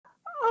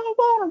I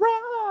wanna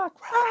rock,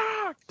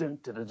 rock. Dun,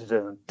 dun, dun,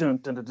 dun, dun,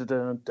 dun, dun,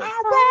 dun, dun.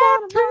 I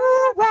want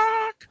to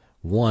rock.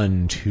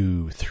 1,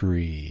 2,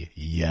 3,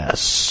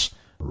 yes,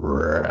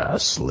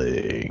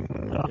 wrestling.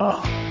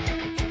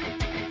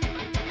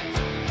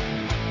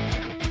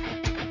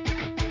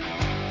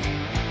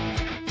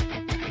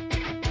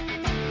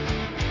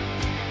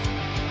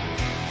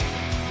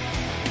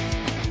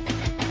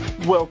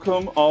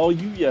 Welcome, all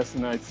you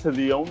Yes-Nites, to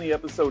the only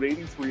episode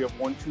 83 of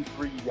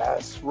 123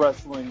 Yes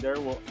Wrestling there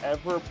will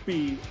ever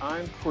be.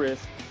 I'm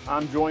Chris.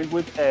 I'm joined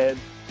with Ed.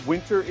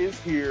 Winter is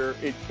here.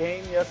 It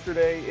came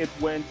yesterday. It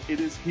went. It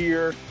is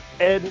here.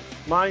 Ed,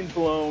 mind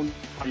blown.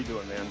 How you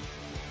doing, man?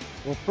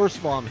 Well, first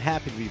of all, I'm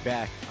happy to be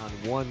back on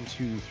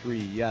 123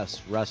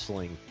 Yes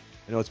Wrestling.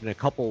 I know it's been a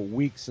couple of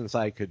weeks since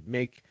I could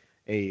make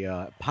a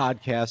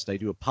podcast. I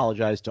do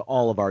apologize to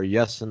all of our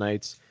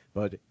Yes-Nites,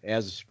 but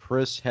as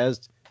Chris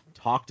has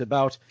talked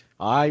about,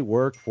 I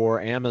work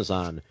for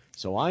Amazon,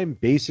 so I'm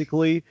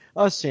basically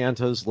a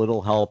Santa's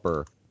little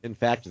helper. In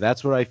fact,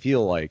 that's what I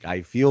feel like.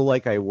 I feel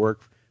like I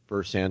work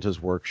for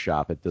Santa's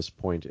workshop at this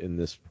point in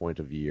this point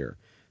of year.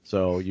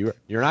 So you're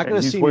not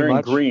going to see me much. He's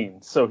wearing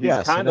green, so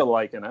he's kind of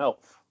like an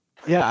elf.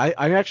 Yeah,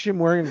 I actually am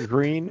wearing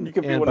green. You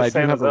could be one of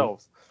Santa's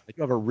elves. I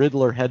do have a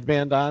Riddler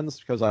headband on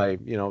because I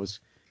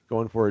was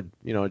going for a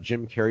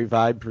Jim Carrey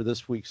vibe for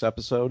this week's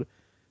episode.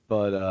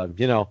 But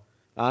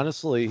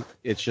honestly,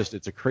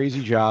 it's a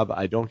crazy job.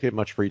 I don't get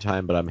much free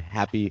time, but I'm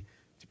happy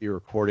to be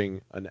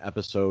recording an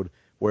episode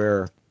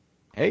where,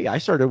 hey, I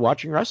started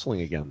watching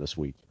wrestling again this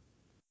week.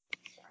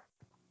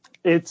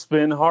 It's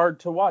been hard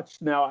to watch.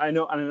 Now, I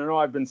know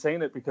I've been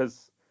saying it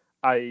because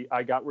I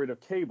got rid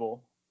of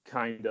cable,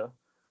 kinda,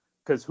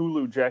 because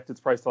Hulu jacked its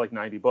price to like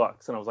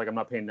 $90, and I was like, I'm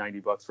not paying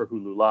 $90 for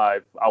Hulu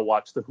Live. I'll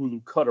watch the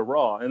Hulu Cut of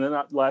Raw. And then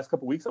the last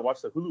couple of weeks, I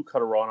watched the Hulu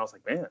Cut of Raw, and I was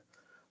like, man,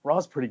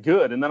 Raw's pretty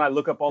good. And then I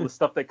look up all the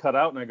stuff they cut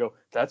out, and I go,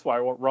 that's why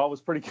Raw was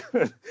pretty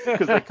good,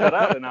 because they cut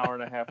out an hour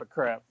and a half of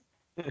crap.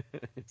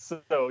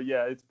 So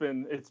yeah, it's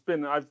been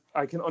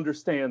I can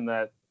understand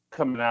that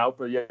coming out,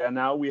 but yeah,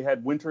 now we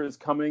had Winter is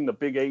Coming, the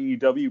big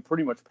AEW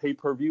pretty much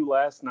pay-per-view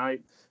last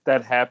night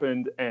that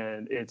happened,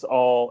 and it's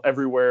all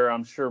everywhere.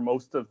 I'm sure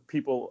most of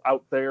people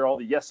out there, all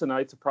the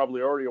Yes-Nites, are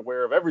probably already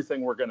aware of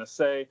everything we're going to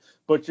say,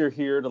 but you're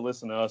here to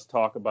listen to us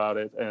talk about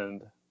it,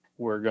 and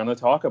we're going to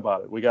talk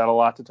about it. We got a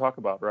lot to talk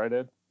about, right,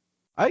 Ed?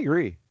 I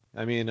agree.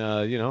 I mean,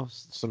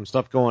 some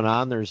stuff going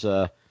on. There's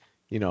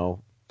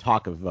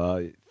talk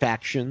of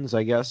factions,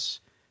 I guess.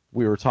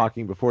 We were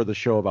talking before the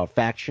show about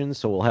factions,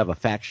 so we'll have a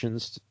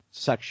factions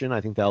section.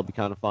 I think that'll be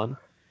kind of fun.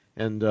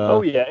 And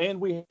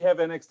and we have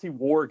NXT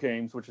War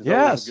Games, which is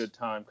always a good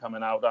time,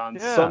 coming out on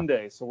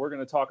Sunday. So we're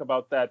going to talk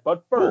about that.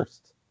 But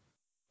first,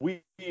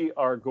 we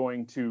are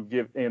going to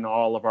give in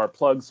all of our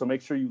plugs. So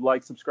make sure you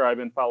like, subscribe,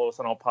 and follow us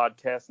on all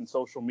podcasts and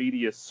social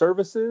media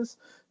services.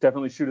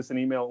 Definitely shoot us an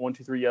email at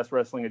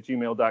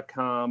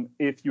 123yeswrestling@gmail.com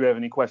if you have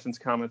any questions,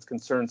 comments,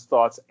 concerns,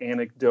 thoughts,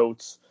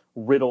 anecdotes,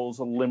 riddles,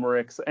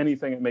 limericks,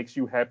 anything that makes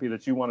you happy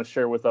that you want to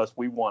share with us.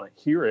 We want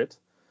to hear it.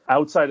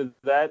 Outside of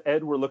that,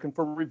 Ed, we're looking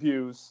for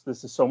reviews.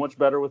 This is so much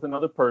better with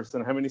another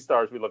person. How many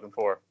stars are we looking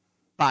for?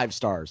 5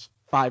 stars.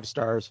 5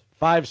 stars.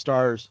 5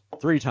 stars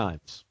 3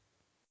 times.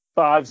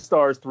 5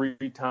 stars 3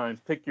 times.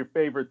 Pick your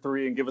favorite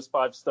 3 and give us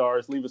 5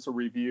 stars. Leave us a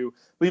review.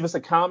 Leave us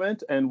a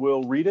comment, and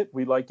we'll read it.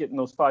 We like getting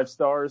those 5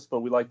 stars, but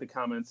we like the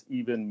comments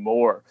even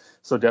more.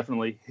 So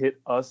definitely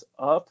hit us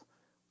up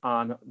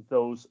on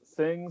those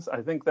things.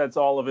 I think that's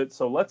all of it.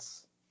 So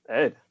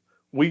Ed,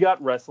 we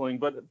got wrestling,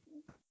 but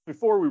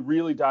before we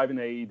really dive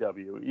into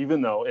AEW,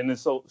 even though, and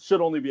this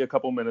should only be a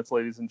couple minutes,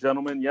 ladies and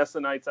gentlemen,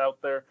 Yes-Nites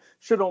out there,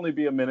 should only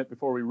be a minute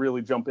before we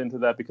really jump into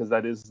that, because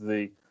that is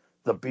the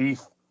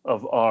beef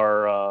of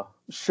our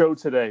show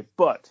today.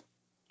 But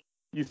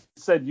you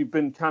said you've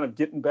been kind of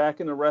getting back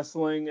into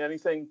wrestling.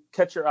 Anything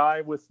catch your eye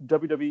with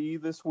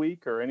WWE this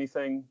week, or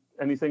anything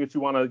that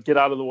you want to get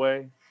out of the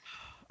way?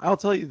 I'll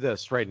tell you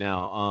this right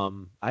now.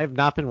 I have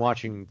not been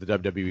watching the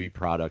WWE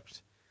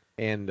product,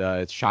 and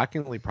it's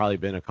shockingly probably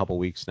been a couple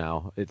weeks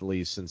now, at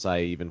least, since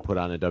I even put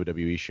on a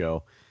WWE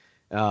show.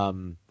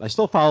 I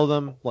still follow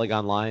them like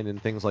online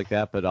and things like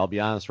that, but I'll be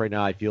honest, right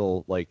now I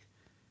feel like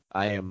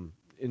I am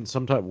in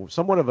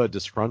somewhat of a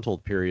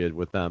disgruntled period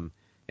with them,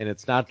 and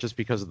it's not just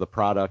because of the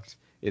product,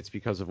 it's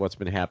because of what's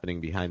been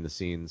happening behind the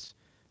scenes,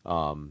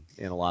 and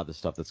a lot of the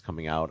stuff that's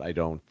coming out. I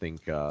don't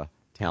think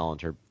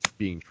talent are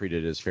being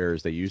treated as fair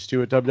as they used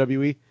to at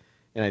WWE,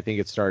 and I think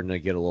it's starting to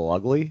get a little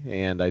ugly,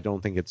 and I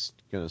don't think it's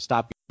going to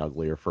stop being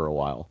uglier for a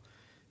while.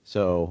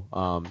 So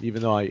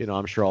even though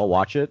I'm sure I'll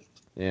watch it,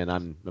 and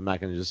I'm not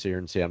going to just sit here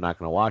and say I'm not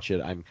going to watch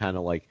it, I'm kind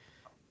of like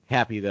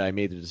happy that I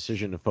made the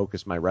decision to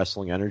focus my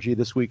wrestling energy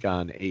this week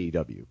on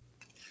AEW.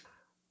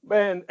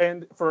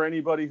 And for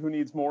anybody who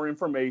needs more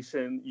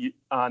information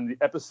on the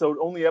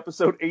only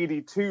episode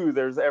 82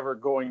 there's ever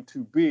going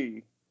to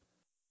be,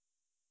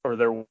 or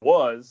there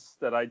was,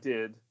 that I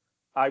did,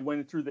 I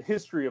went through the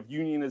history of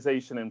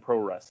unionization in pro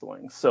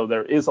wrestling. So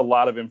there is a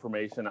lot of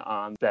information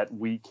on that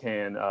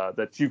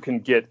that you can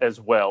get as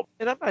well.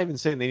 And I'm not even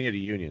saying they need a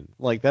union.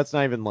 Like, that's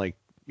not even like,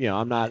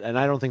 I'm not, and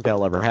I don't think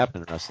that'll ever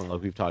happen in wrestling,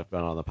 like we've talked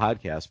about on the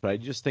podcast. But I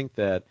just think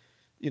that,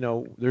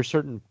 there's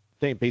certain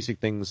basic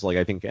things like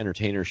I think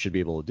entertainers should be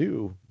able to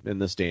do in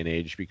this day and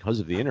age because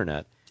of the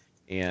internet.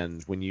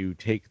 And when you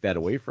take that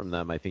away from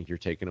them, I think you're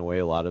taking away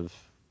a lot of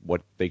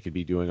what they could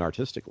be doing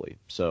artistically.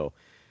 So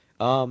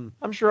I'm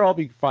sure I'll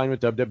be fine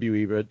with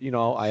WWE, but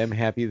I am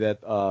happy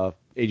that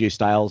AJ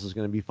Styles is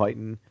going to be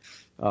fighting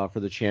for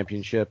the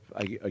championship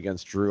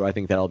against Drew. I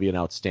think that'll be an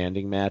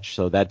outstanding match.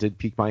 So that did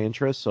pique my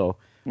interest. So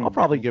I'll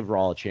probably give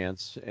Raw a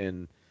chance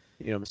and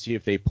see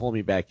if they pull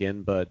me back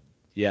in. But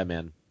yeah,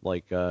 man,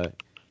 like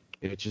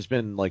it's just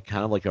been like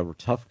kind of like a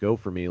tough go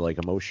for me, like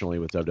emotionally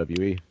with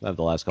WWE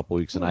the last couple of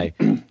weeks, and I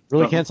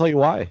really can't tell you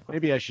why.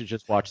 Maybe I should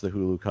just watch the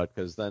Hulu cut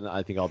because then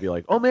I think I'll be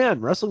like, oh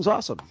man, wrestling's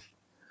awesome.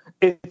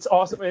 It's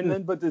awesome, and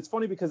then but it's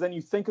funny because then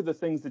you think of the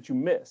things that you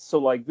miss. So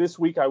like this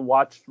week I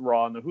watched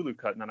Raw on the Hulu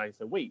cut, and then I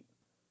said, wait,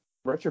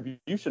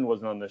 Retribution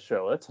wasn't on this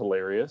show. That's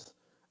hilarious.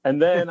 And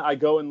then I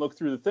go and look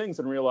through the things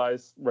and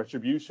realize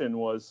Retribution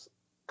was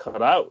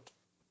cut out.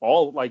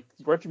 All like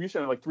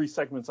Retribution had like 3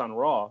 segments on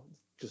Raw,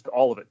 just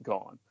all of it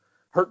gone.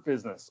 Hurt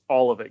Business,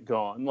 all of it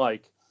gone.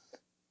 Like,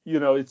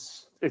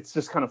 it's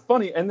just kind of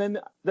funny. And then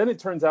it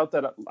turns out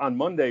that on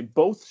Monday,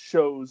 both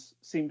shows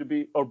seem to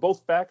be, or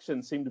both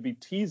factions seem to be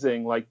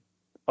teasing like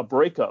a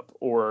breakup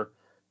or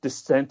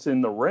dissent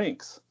in the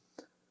ranks.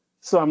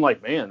 So I'm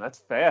like, man, that's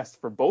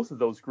fast for both of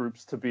those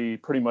groups to be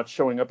pretty much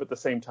showing up at the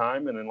same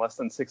time. And in less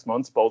than 6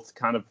 months, both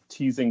kind of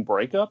teasing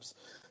breakups.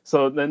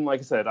 So then,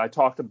 like I said, I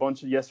talked a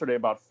bunch yesterday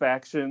about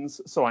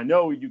factions. So I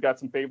know you got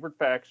some favorite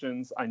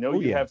factions. I know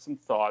you have some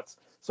thoughts.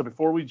 So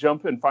before we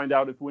jump and find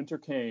out if winter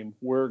came,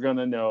 we're going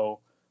to know,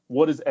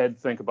 what does Ed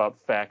think about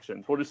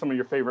factions? What are some of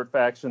your favorite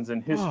factions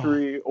in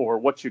history or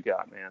what you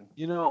got, man?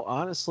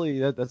 Honestly,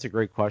 that's a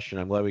great question.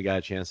 I'm glad we got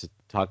a chance to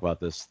talk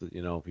about this,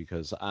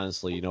 because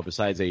honestly,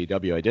 besides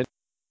AEW, I didn't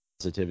have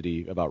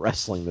positivity about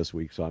wrestling this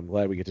week. So I'm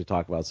glad we get to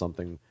talk about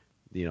something,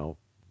 what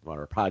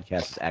our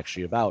podcast is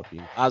actually about,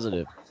 being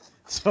positive.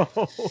 So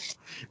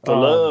the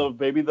love,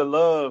 baby, the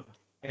love.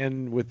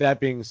 And with that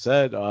being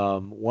said,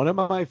 one of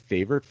my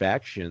favorite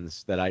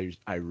factions that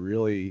I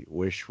really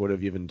wish would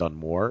have even done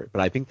more,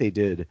 but I think they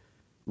did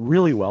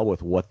really well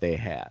with what they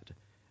had,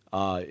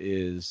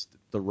 is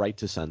the Right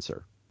to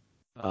Censor.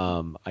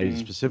 I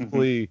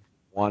specifically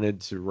wanted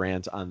to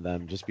rant on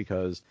them just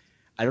because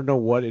I don't know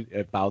what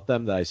about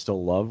them that I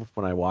still love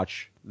when I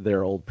watch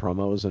their old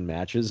promos and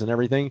matches and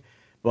everything,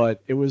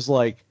 but it was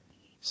like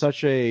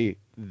such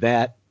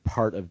that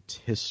part of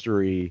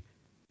history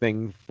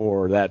thing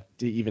for that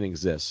to even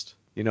exist,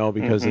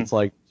 because it's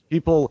like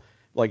people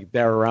like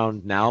that are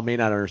around now may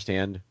not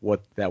understand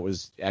what that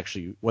was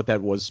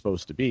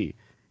supposed to be.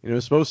 It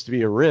was supposed to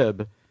be a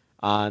rib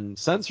on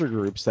censor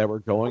groups that were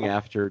going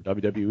after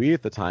WWE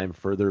at the time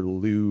for their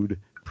lewd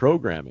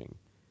programming.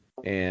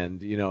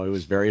 And, it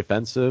was very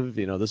offensive.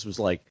 This was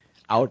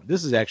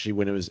this is actually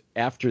when it was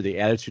after the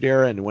Attitude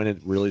Era and when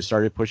it really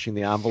started pushing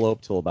the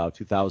envelope till about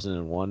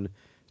 2001,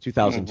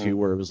 2002,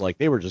 where it was like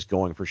they were just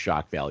going for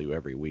shock value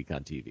every week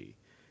on TV.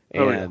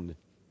 But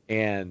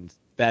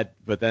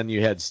then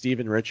you had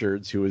Steven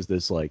Richards, who was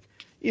this kind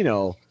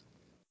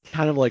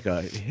of like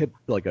a hip,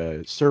 like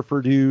a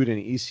surfer dude in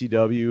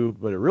ECW,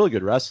 but a really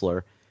good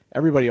wrestler.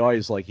 Everybody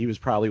always he was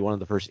probably one of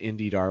the first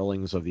indie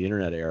darlings of the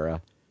internet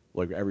era.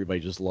 Like everybody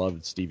just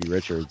loved Stevie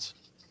Richards.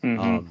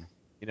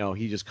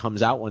 He just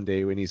comes out one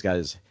day when he's got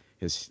his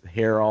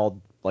hair all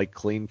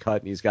clean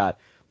cut and he's got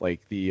I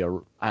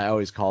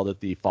always called it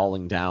the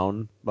falling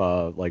down,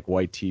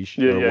 white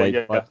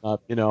t-shirt, button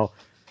up,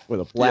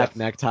 with a black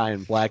necktie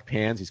and black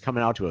pants. He's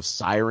coming out to a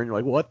siren. You're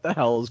like, what the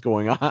hell is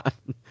going on?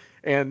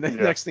 And the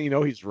next thing you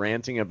know, he's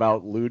ranting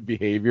about lewd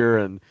behavior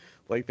and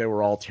they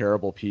were all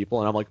terrible people.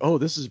 And I'm like, oh,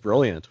 this is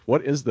brilliant.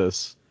 What is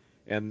this?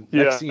 And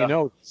next thing you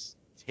know, he's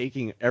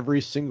taking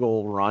every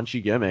single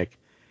raunchy gimmick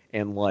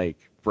and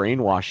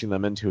brainwashing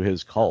them into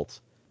his cult.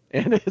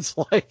 And it's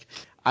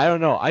I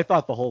don't know. I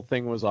thought the whole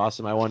thing was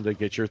awesome. I wanted to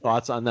get your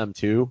thoughts on them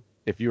too,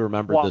 if you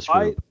remember this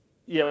group.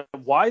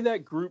 Why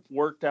that group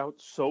worked out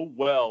so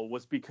well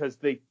was because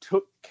they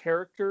took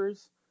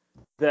characters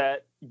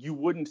that you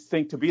wouldn't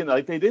think to be in.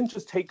 They didn't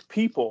just take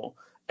people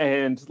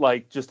and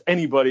just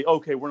anybody.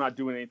 Okay, we're not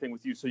doing anything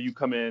with you, so you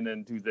come in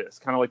and do this.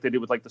 Kind of like they did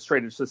with the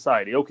Straight Edge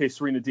Society. Okay,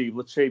 Serena Deeb,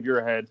 let's shave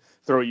your head,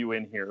 throw you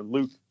in here.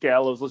 Luke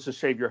Gallows, let's just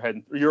shave your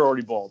head. You're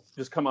already bald.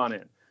 Just come on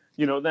in.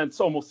 That's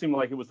almost seemed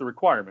like it was the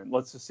requirement.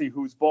 Let's just see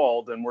who's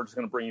bald, and we're just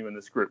going to bring you in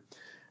this group.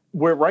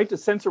 Where Right to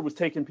Censor was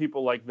taking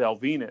people like Val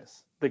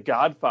Venus, The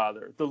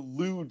Godfather, the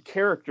lewd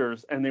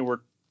characters, and they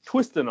were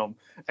twisting them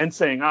and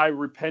saying, I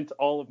repent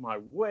all of my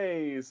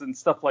ways and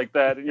stuff like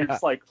that. And you're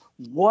just like,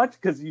 what?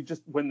 Because you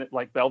just, when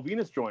Val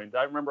Venus joined,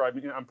 I remember,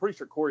 I'm pretty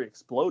sure Corey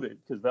exploded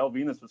because Val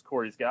Venus was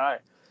Corey's guy.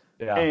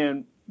 Yeah.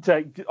 And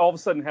to all of a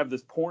sudden have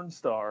this porn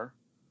star,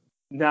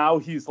 now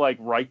he's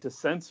Right to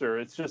Censor.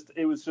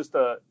 It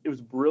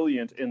was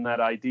brilliant in that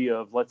idea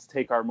of let's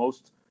take our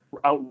most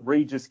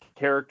outrageous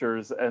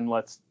characters and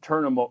let's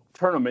turn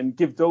them and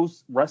give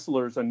those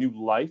wrestlers a new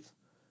life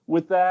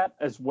with that,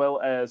 as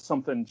well as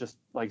something just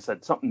like I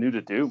said, something new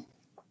to do.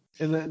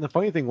 And the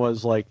funny thing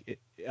was, like, it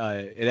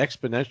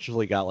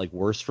exponentially got like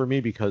worse for me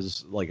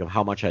because like of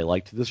how much I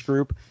liked this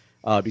group.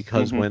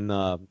 Because Hmm. when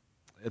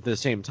at the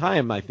same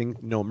time, I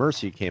think No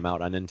Mercy came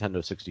out on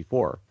Nintendo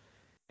 64,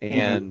 Hmm.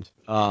 and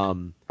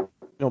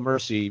No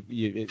Mercy.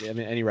 I mean,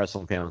 any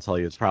wrestling fan will tell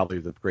you it's probably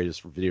the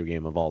greatest video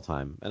game of all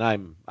time, and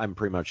I'm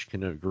pretty much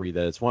can agree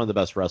that it's one of the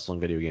best wrestling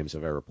video games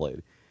I've ever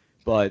played.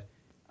 But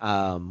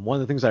one of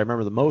the things I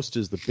remember the most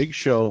is the Big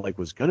Show like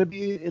was gonna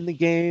be in the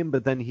game,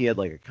 but then he had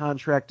like a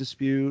contract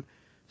dispute.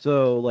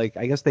 So like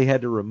I guess they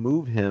had to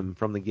remove him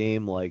from the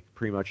game like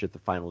pretty much at the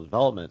final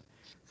development.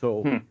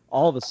 So Hmm.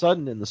 all of a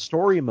sudden in the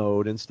story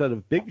mode, instead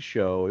of Big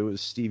Show, it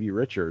was Stevie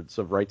Richards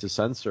of Right to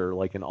Censor,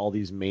 like in all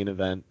these main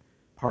event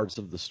parts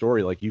of the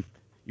story. Like you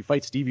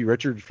fight Stevie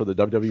Richards for the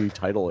WWE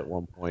title at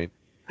one point,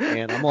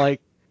 and I'm like,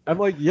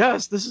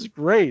 yes, this is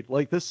great.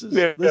 Like this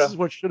Yeah. is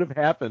what should have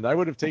happened. I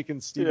would have taken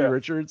Stevie Yeah.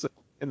 Richards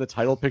in the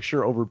title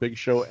picture over Big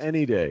Show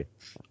any day.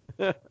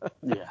 Yeah.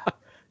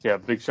 Yeah.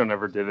 Big Show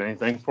never did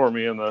anything for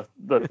me in the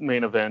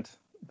main event.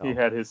 He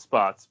No. had his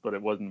spots, but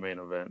it wasn't main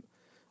event.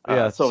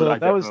 Yeah, So so I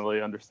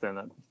definitely understand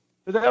that.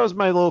 that was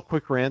my little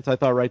quick rant. I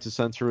thought Right to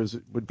Censor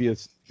would be a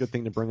good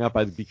thing to bring up.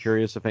 I'd be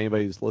curious if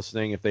anybody's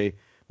listening, if they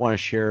want to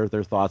share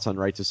their thoughts on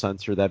Right to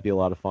Censor. That'd be a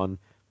lot of fun.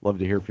 Love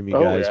to hear from you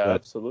Oh guys. yeah, But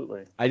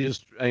absolutely. I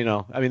just, I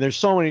mean, there's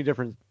so many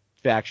different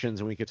factions,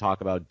 and we could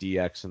talk about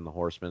DX and the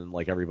Horsemen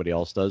like everybody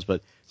else does.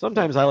 But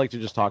sometimes I like to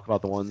just talk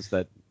about the ones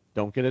that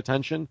don't get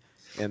attention,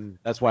 and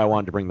that's why I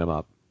wanted to bring them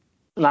up.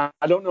 Now,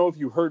 I don't know if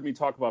you heard me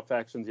talk about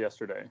factions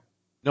yesterday.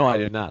 No, I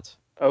did not.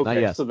 Not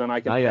Okay, yet. so then I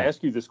can Not yet.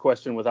 ask you this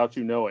question without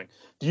you knowing.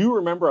 Do you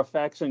remember a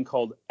faction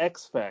called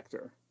X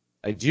Factor?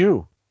 I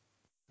do.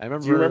 I Do you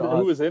remember remember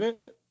who was in it?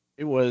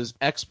 it was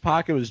X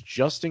Pac, it was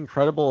Just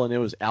Incredible, and it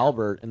was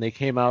Albert, and they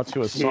came out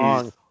to a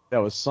song Jeez. that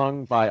was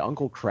sung by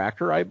Uncle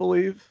Cracker, I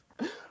believe.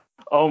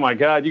 Oh my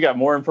God, you got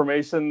more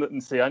information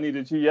than see. I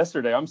needed you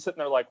yesterday. I'm sitting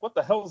there like, what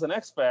the hell is an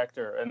X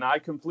Factor? And I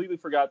completely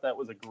forgot that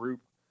was a group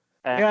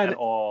Yeah, at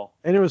all.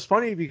 and it was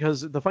funny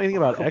because the funny thing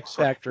about Uncle X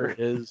Factor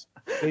Cracker. is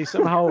they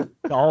somehow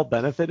all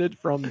benefited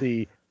from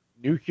the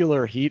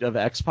nuclear heat of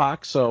X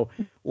Pac. So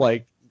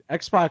like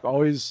X Pac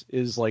always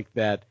is like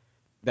that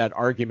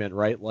argument,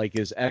 right? Like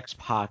is X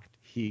Pac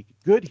heat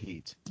good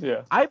heat?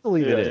 Yeah, I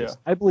believe it yeah, is.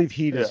 yeah, I believe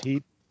heat yeah. is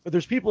heat. But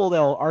there's people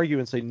that'll argue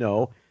and say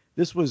no,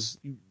 this was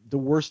the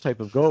worst type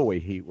of go away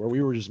heat where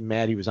we were just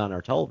mad he was on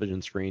our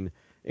television screen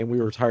and we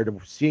were tired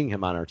of seeing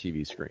him on our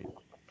TV screen.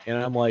 And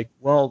I'm like,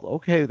 well,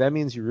 okay, that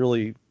means you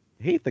really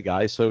hate the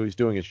guy, so he's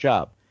doing his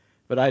job.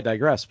 But I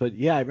digress. But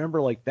yeah, I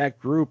remember like that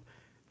group,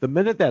 the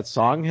minute that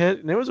song hit,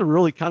 and it was a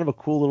really kind of a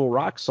cool little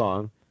rock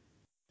song,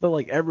 but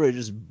like everybody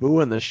just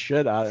booing the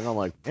shit out, and I'm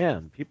like,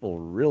 man, people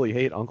really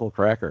hate Uncle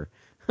Cracker.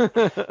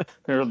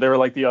 They were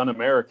like the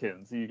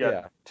un-Americans. You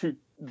got Yeah.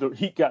 the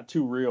heat got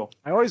too real.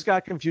 I always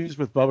got confused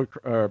with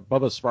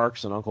Bubba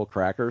Sparks and Uncle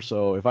Cracker,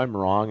 so if I'm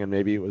wrong and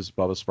maybe it was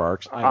Bubba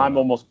Sparks, I don't I'm know.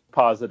 almost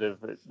positive.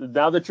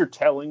 Now that you're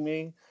telling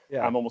me,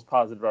 Yeah. I'm almost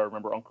positive I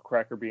remember Uncle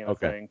Cracker being a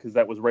Okay. thing because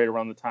that was right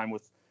around the time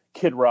with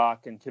Kid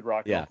Rock, and Kid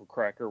Rock and Yeah. Uncle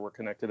Cracker were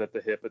connected at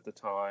the hip at the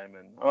time,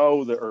 and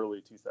oh, the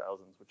early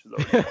 2000s, which is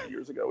already 20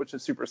 years ago, which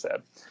is super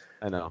sad.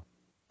 I know.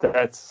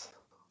 That's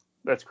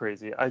that's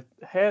crazy. I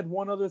had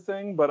one other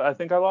thing, but I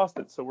think I lost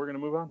it, so we're gonna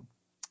move on.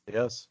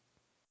 Yes.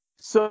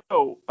 So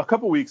a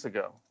couple weeks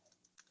ago,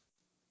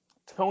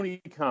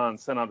 Tony Khan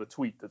sent out a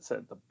tweet that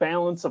said the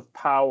balance of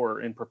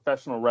power in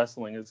professional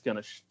wrestling is going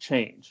to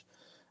change.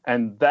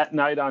 And that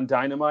night on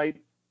Dynamite,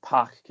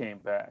 Pac came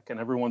back, and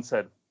everyone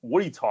said,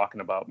 "What are you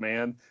talking about,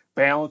 man?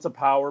 Balance of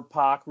power?"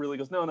 Pac really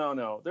goes, "No, no,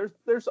 no.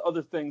 There's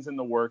other things in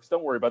the works.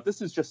 Don't worry about it.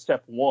 This is just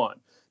step one.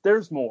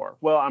 There's more."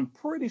 Well, I'm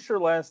pretty sure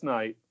last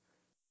night,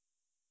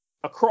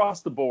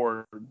 across the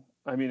board,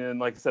 I mean, and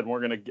like I said, we're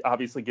going to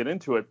obviously get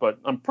into it, but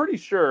I'm pretty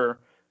sure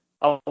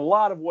a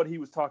lot of what he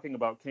was talking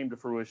about came to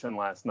fruition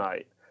last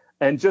night.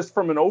 And just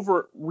from an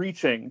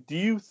overreaching, do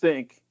you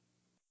think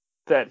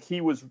that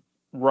he was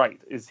right?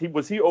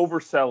 Was he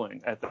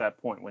overselling at that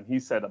point when he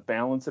said a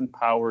balance in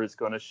power is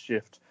going to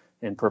shift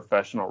in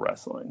professional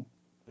wrestling?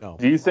 No.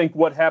 Do you think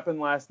what happened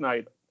last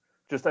night,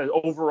 just as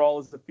overall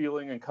as the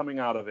feeling and coming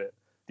out of it,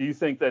 do you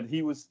think that do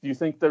you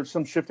think there's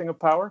some shifting of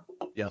power?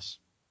 Yes.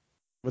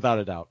 Without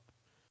a doubt.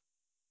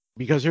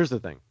 Because here's the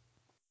thing.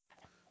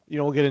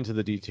 We'll get into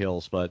the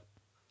details, but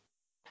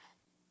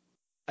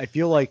I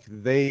feel like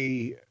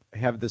they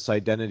have this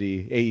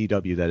identity,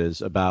 AEW that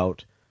is,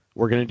 about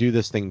we're going to do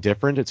this thing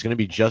different. It's going to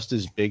be just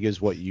as big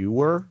as what you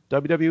were,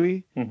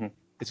 WWE. Mm-hmm.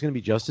 It's going to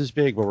be just as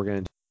big, but we're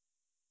going to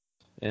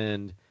do it.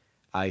 And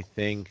I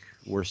think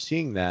we're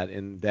seeing that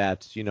in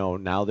that,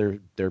 now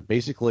they're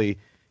basically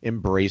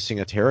embracing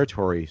a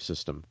territory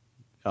system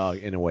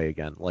in a way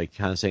again. Like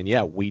kind of saying,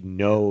 yeah, we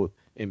know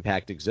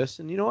Impact exists,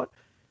 and you know what?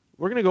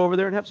 We're going to go over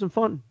there and have some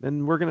fun,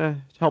 and we're going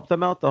to help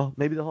them out.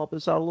 Maybe they'll help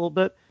us out a little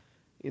bit.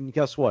 And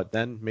guess what?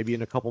 Then maybe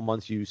in a couple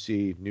months you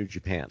see New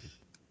Japan,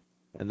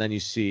 and then you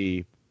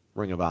see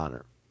Ring of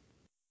Honor.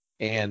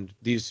 And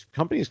these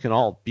companies can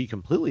all be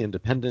completely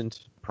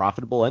independent,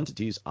 profitable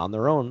entities on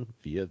their own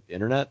via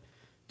internet,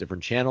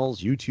 different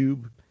channels,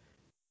 YouTube.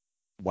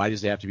 why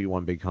does it have to be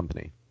one big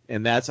company?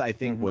 And that's, I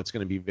think, what's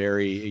going to be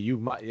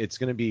it's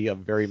going to be I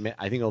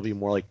think it'll be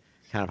more like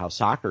kind of how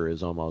soccer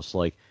is, almost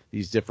like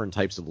these different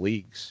types of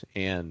leagues.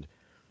 And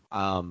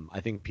I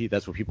think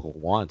that's what people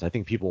want. I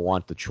think people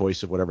want the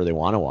choice of whatever they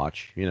want to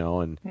watch,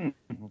 and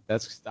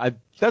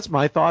that's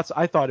my thoughts.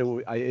 I thought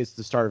it's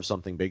the start of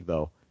something big,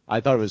 though. I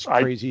thought it was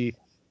crazy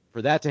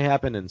for that to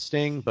happen and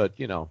Sting, but,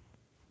 I don't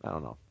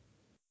know.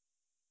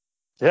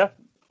 Yeah,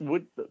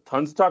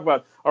 tons to talk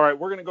about. All right,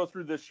 we're going to go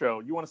through this show.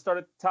 You want to start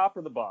at the top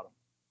or the bottom?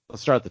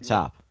 Let's start at the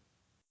top.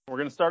 We're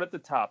going to start at the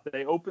top.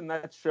 They opened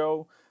that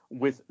show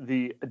with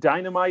the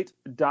Dynamite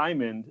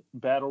Diamond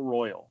Battle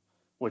Royal,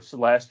 which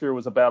last year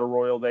was a battle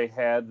royal they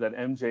had that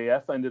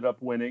MJF ended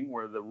up winning,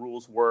 where the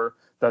rules were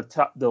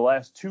the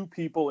last two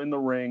people in the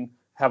ring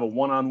have a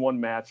one-on-one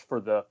match for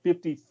the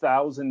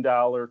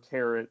 $50,000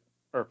 carat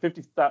or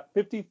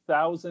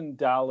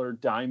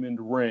 $50,000 diamond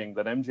ring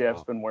that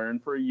MJF's been wearing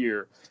for a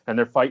year, and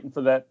they're fighting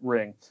for that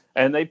ring.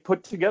 And they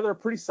put together a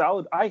pretty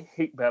solid. I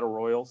hate battle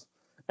royals.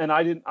 And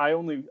I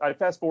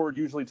fast forward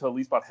usually to at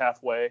least about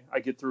halfway. I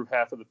get through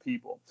half of the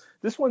people.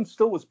 This one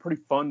still was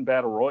pretty fun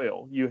battle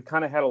royal. You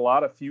kind of had a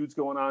lot of feuds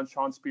going on.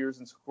 Sean Spears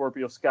and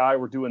Scorpio Sky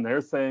were doing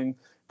their thing,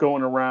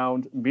 going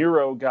around.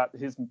 Miro got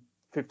his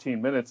 15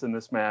 minutes in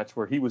this match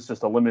where he was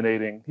just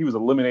eliminating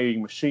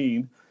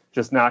machine,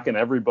 just knocking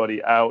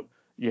everybody out.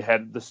 You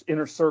had this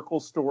Inner Circle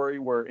story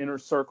where Inner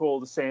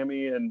Circle,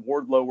 Sammy and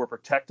Wardlow were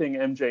protecting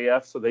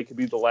MJF so they could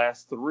be the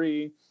last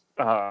three.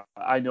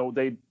 I know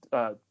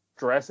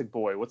Jurassic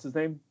Boy, what's his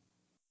name?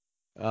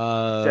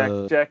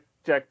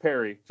 Jack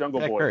Perry,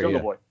 Jungle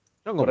Boy.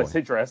 Did I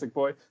say Jurassic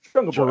Boy?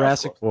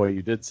 Jurassic Boy,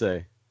 you did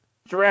say.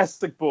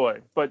 Jurassic Boy.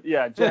 But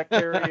yeah, Jack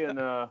Perry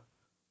and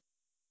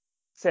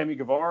Sammy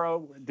Guevara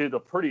did a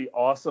pretty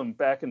awesome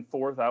back and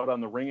forth out on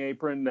the ring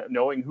apron,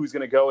 knowing who's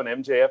going to go,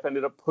 and MJF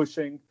ended up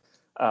pushing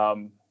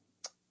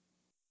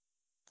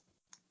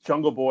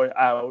Jungle Boy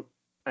out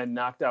and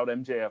knocked out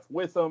MJF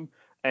with him.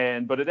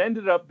 But it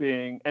ended up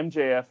being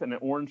MJF and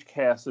Orange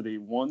Cassidy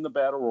won the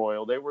Battle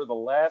Royal. They were the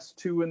last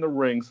two in the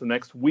ring. So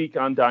next week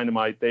on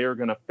Dynamite, they are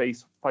going to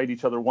fight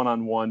each other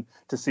one-on-one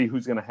to see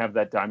who's going to have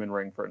that diamond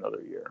ring for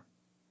another year.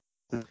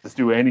 Just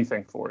do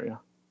anything for you.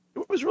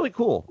 It was really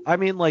cool. I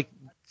mean,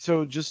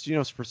 so just,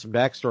 for some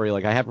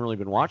backstory, I haven't really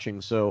been watching.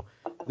 So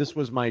this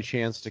was my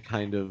chance to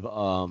kind of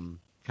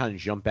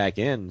jump back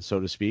in, so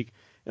to speak.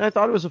 And I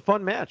thought it was a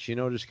fun match,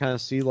 just kind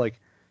of see who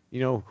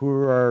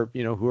are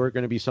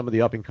going to be some of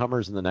the up and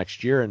comers in the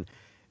next year. And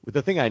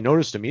the thing I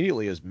noticed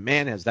immediately is,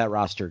 man, has that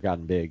roster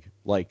gotten big.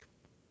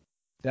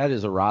 That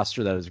is a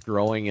roster that is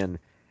growing, and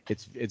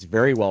it's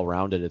very well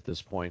rounded at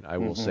this point. I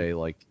will say,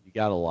 you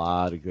got a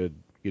lot of good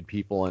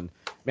people, and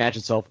match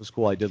itself was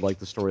cool. I did like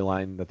the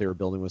storyline that they were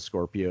building with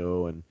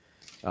Scorpio, and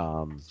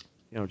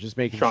just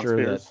making Sean sure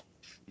Spears. that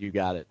you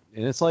got it.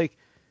 And it's I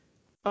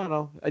don't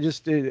know.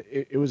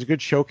 It was a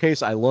good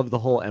showcase. I love the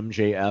whole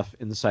MJF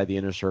inside the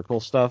Inner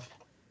Circle stuff.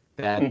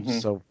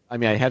 So, I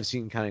mean, I have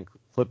seen kind of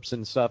clips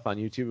and stuff on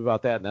YouTube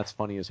about that, and that's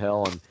funny as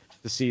hell. And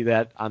to see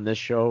that on this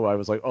show, I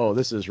was like, oh,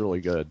 this is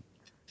really good.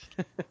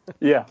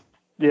 Yeah,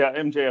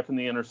 MJF in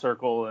the Inner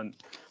Circle and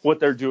what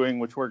they're doing,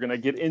 which we're going to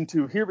get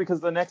into here,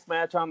 because the next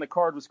match on the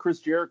card was Chris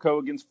Jericho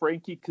against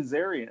Frankie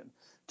Kazarian,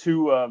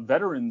 two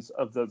veterans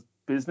of the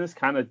business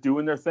kind of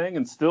doing their thing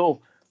and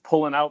still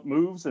pulling out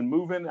moves and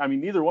moving. I mean,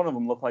 neither one of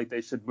them look like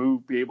they should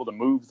be able to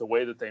move the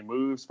way that they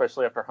move,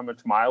 especially after how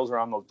much miles are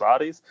on those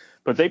bodies.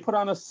 But they put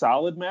on a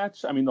solid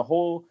match. I mean, the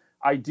whole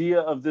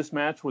idea of this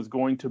match was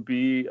going to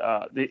be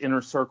the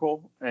Inner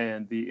Circle,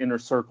 and the Inner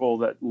Circle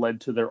that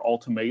led to their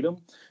ultimatum.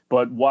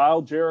 But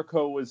while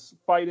Jericho was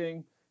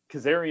fighting,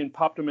 Kazarian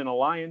popped him in a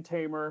lion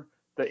tamer.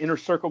 The Inner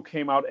Circle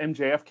came out.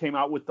 MJF came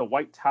out with the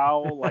white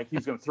towel, like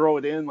he's going to throw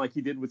it in like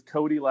he did with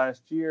Cody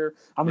last year.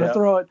 I'm going to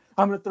throw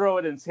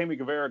it. And Sammy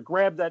Guevara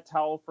grabbed that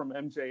towel from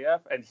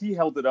MJF, and he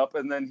held it up.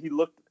 And then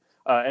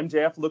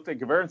MJF looked at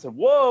Guevara and said,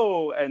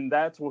 whoa. And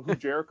that's who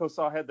Jericho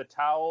saw had the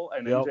towel.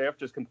 And MJF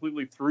just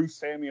completely threw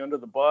Sammy under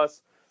the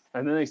bus.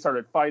 And then they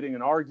started fighting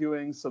and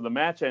arguing. So the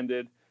match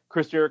ended.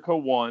 Chris Jericho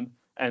won.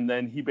 And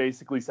then he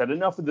basically said,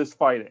 enough of this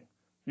fighting.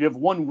 You have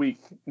 1 week.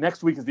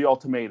 Next week is the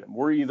ultimatum.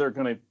 We're either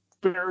going to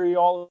bury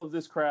all of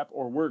this crap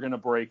or we're going to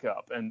break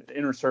up, and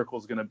Inner Circle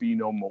is going to be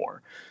no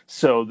more.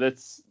 So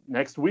that's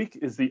next week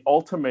is the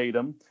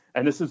ultimatum.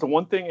 And this is the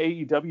one thing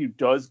AEW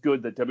does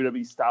good that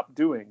WWE stopped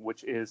doing,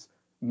 which is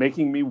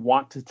making me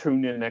want to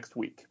tune in next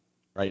week.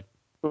 Right.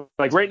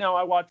 Like right now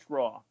I watch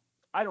Raw.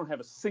 I don't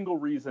have a single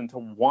reason to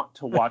want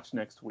to watch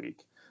next week.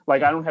 I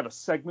don't have a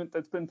segment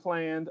that's been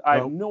planned. I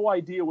have no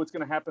idea what's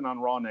going to happen on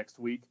Raw next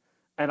week.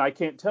 And I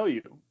can't tell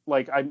you.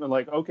 I'm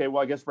like, okay,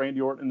 well, I guess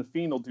Randy Orton and The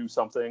Fiend will do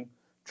something.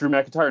 Drew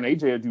McIntyre and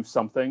AJ will do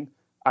something.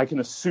 I can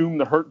assume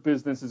the Hurt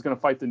Business is going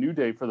to fight the New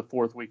Day for the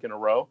fourth week in a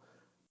row.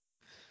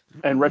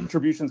 And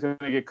Retribution's going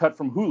to get cut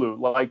from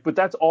Hulu. But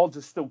that's all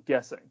just still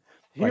guessing.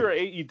 Here at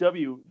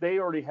AEW, they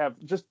already have,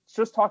 just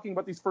talking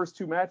about these first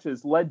two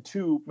matches, led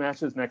to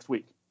matches next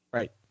week.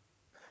 Right.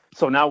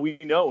 So now we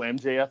know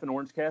MJF and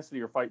Orange Cassidy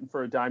are fighting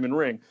for a diamond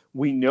ring.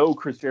 We know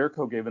Chris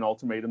Jericho gave an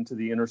ultimatum to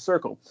the Inner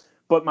Circle.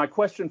 But my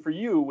question for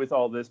you with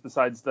all this,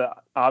 besides the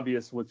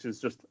obvious, which is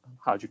just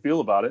how'd you feel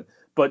about it,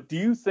 but do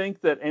you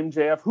think that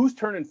MJF, who's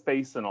turning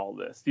face in all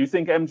this? Do you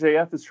think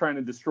MJF is trying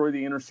to destroy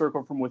the inner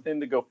circle from within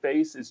to go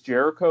face? Is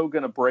Jericho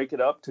going to break it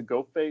up to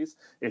go face?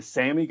 Is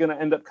Sammy going to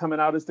end up coming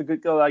out as the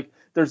good guy? Like,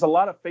 there's a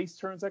lot of face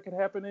turns that could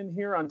happen in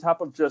here on top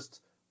of just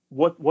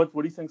what do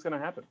you think is going to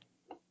happen?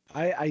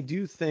 I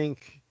do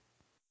think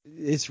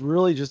it's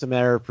really just a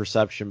matter of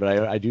perception,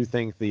 but I do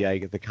think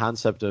the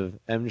concept of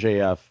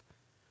MJF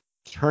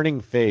turning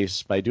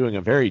face by doing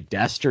a very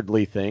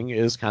dastardly thing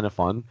is kind of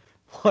fun.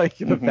 Like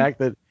the fact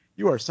that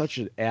you are such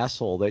an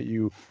asshole that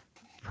you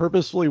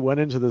purposefully went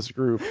into this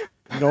group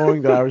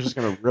knowing that I was just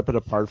going to rip it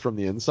apart from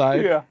the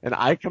inside, and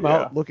I come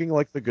out looking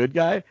like the good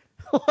guy.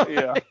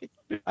 I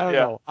don't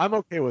know. I'm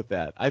okay with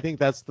that. I think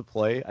that's the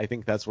play. I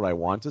think that's what I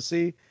want to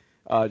see.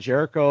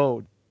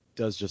 Jericho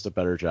does just a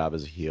better job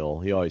as a heel.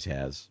 He always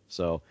has.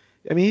 So,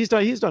 I mean, he's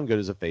done good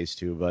as a face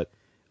too, but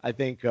I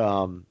think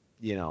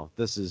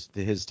this is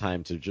his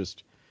time to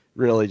just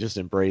really just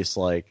embrace,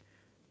 like,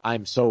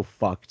 I'm so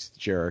fucked,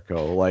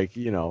 Jericho. Like,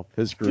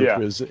 his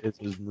group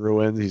is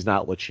ruined. He's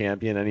not Le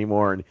Champion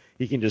anymore, and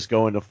he can just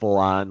go into full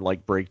on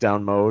like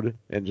breakdown mode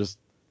and just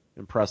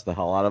impress the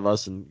hell out of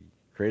us and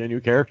create a new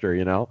character.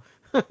 Yeah,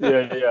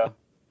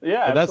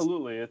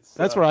 absolutely.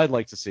 That's what I'd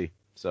like to see.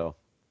 So.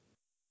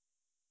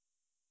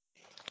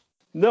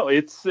 No,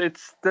 it's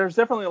there's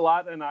definitely a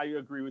lot, and I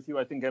agree with you.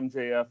 I think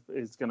MJF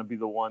is going to be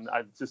the one.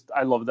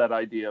 I love that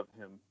idea of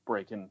him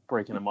breaking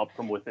him up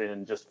from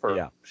within just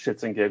for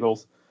shits and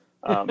giggles.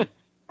 That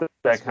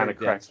kind of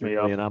cracks me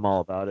up, and I'm all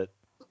about it.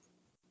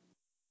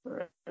 All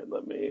right,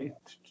 let me.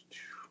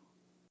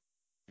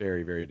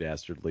 Very, very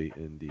dastardly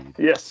indeed.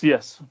 Yes.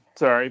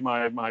 Sorry,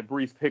 my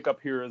brief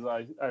hiccup here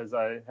as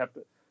I have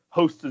to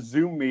host a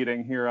Zoom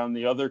meeting here on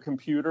the other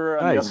computer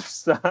on the other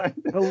side.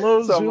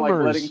 Hello, so Zoomers. I'm like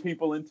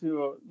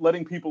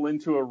letting people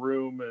into a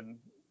room, and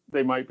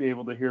they might be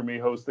able to hear me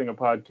hosting a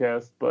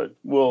podcast, but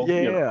they'll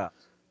figure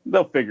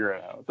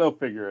it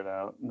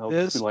out. And they'll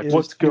this be like, is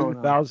 "What's going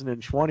on?"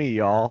 2020,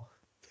 y'all.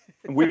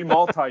 We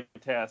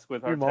multitask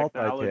with our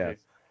technology.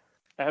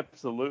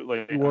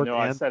 Absolutely. I know.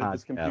 I sat at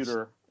this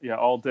computer,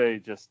 all day,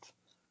 just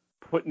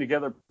putting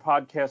together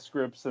podcast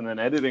scripts and then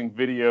editing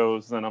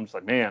videos, and I'm just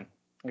like, man,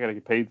 I got to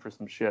get paid for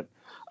some shit.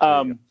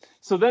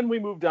 So then we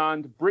moved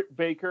on to Britt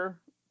Baker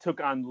took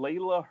on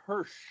Layla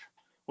Hirsch,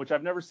 which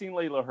I've never seen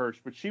Layla Hirsch,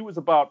 but she was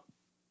about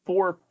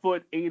 4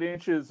 foot 8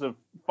 inches of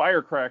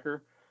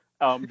firecracker,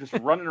 just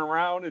running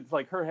around. It's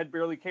like her head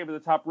barely came to the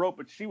top rope,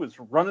 but she was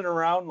running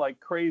around like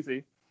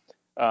crazy.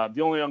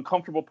 The only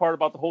uncomfortable part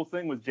about the whole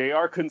thing was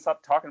JR couldn't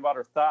stop talking about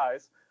her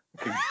thighs.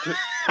 Could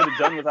have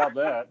done without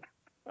that.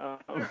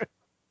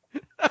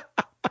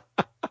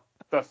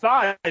 The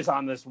thighs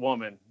on this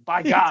woman.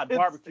 By God,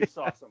 barbecue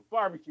sauce them.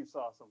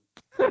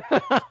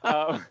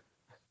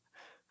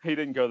 He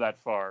didn't go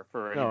that far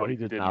for anybody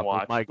who didn't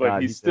watch.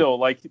 But he's still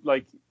like he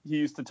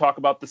used to talk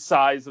about the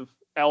size of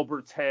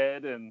Albert's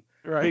head and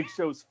Big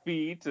Show's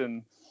feet,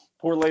 and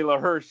poor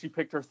Layla Hirsch, she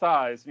picked her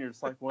thighs, and you're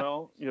just like,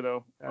 well,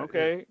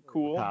 okay,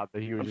 cool. I'm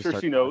sure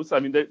she knows. I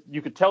mean,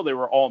 you could tell they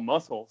were all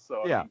muscle,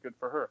 so I mean, good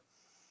for her.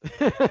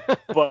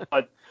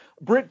 But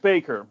Britt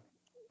Baker.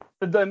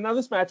 Now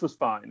this match was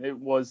fine.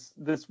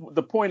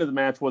 The point of the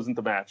match wasn't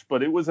the match,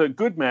 but it was a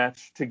good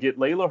match to get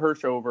Layla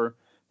Hirsch over.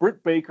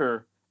 Britt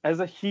Baker as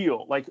a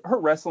heel, like her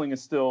wrestling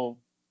is still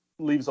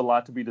leaves a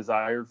lot to be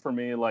desired for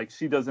me. Like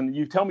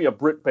you tell me a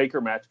Britt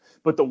Baker match,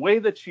 but the way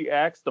that she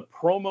acts, the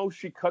promo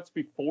she cuts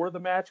before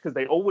the match, because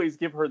they always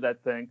give her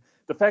that thing.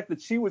 The fact that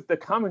the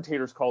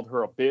commentators called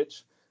her a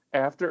bitch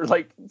after,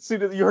 like, see,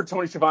 you heard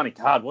Tony Schiavone,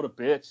 God, what a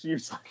bitch. You're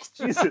just like,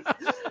 Jesus.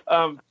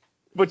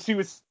 But she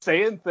was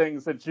saying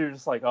things that you're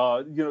just like,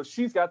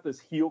 she's got this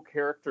heel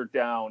character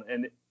down.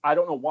 And I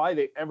don't know why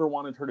they ever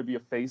wanted her to be a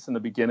face in the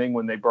beginning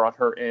when they brought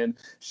her in.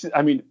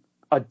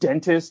 A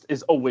dentist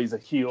is always a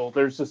heel.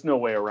 There's just no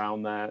way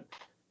around that.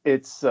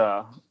 It's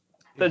there's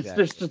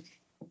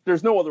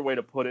no other way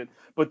to put it.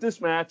 But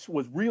this match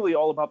was really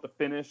all about the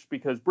finish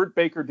because Britt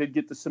Baker did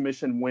get the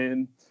submission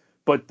win.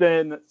 But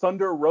then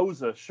Thunder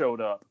Rosa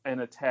showed up and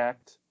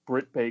attacked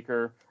Britt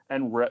Baker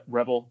and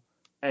Rebel.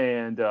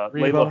 And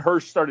Layla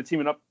Hirsch started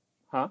teaming up.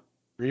 Huh?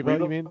 Reba,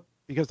 you mean?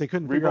 Because they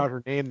couldn't figure out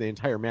her name the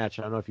entire match.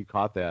 I don't know if you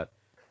caught that.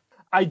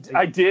 I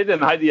did,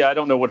 and I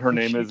don't know what her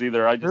name is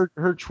either.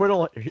 Her Twitter,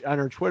 on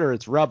her Twitter,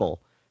 it's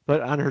Rebel.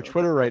 But on her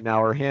Twitter right now,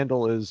 her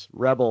handle is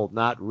Rebel,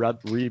 not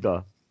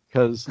Reba.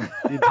 Because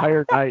the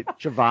entire night,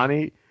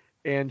 Shivani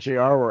and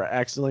JR were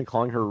accidentally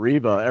calling her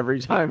Reba every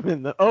time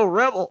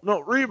Rebel, no,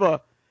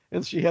 Reba.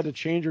 And she had to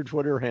change her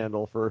Twitter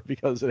handle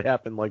because it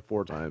happened like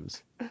 4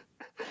 times.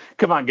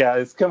 Come on,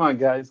 guys. Get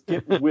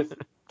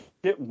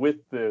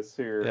with this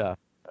here. Yeah.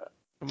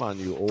 Come on,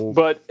 you old.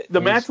 But the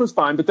match was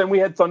fine. But then we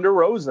had Thunder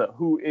Rosa,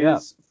 who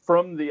is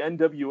from the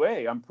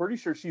NWA. I'm pretty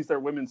sure she's their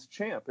women's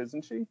champ,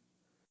 isn't she?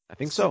 I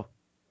think so.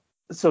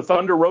 So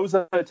Thunder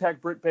Rosa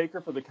attacked Britt Baker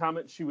for the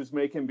comment she was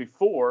making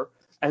before.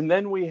 And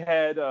then we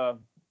had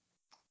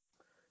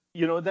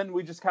then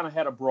we just kind of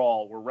had a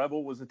brawl where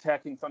Rebel was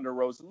attacking Thunder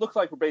Rosa. It looked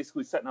like we're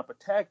basically setting up a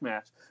tag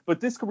match, but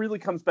this really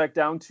comes back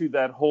down to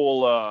that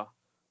whole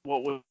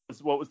what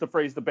was the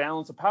phrase, the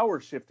balance of power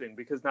shifting,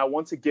 because now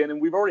once again, and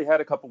we've already had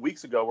a couple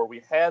weeks ago where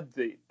we had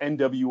the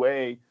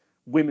NWA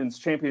Women's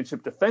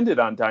Championship defended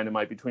on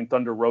Dynamite between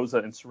Thunder Rosa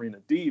and Serena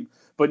Deeb,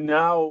 but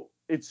now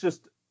it's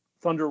just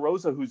Thunder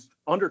Rosa, who's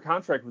under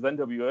contract with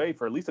NWA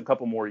for at least a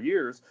couple more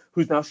years,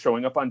 who's now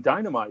showing up on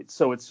Dynamite.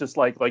 So it's just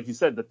like you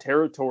said, the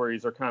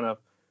territories are kind of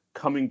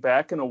coming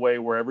back in a way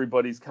where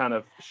everybody's kind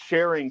of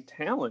sharing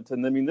talent.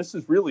 And I mean, this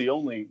is really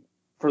only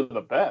for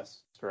the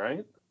best,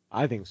 right?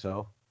 I think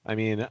so. I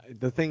mean,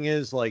 the thing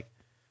is, like,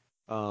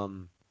 I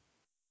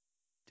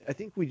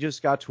think we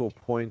just got to a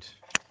point,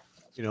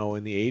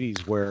 in the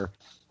 80s where,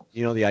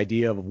 the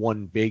idea of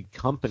one big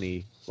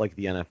company like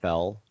the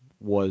NFL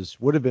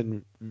would have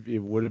been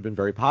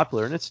very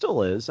popular, and it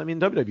still is. I mean,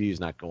 WWE is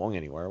not going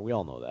anywhere. We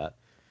all know that.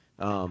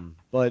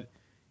 But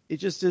it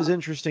just is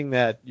interesting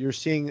that you're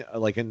seeing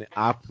like an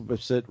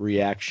opposite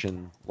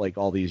reaction, like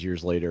all these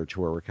years later,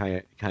 to where we're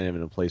kind of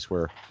in a place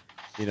where,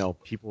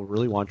 people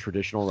really want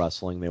traditional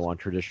wrestling. They want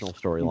traditional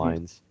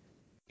storylines,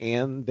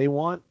 and they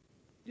want,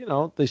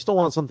 they still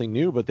want something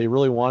new, but they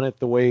really want it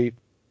the way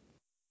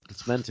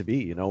it's meant to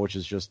be, which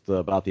is just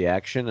about the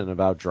action and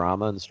about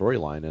drama and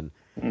storyline. And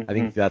I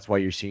think that's why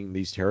you're seeing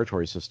these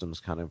territory systems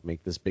kind of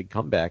make this big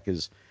comeback,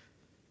 is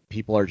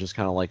people are just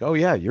kind of like, oh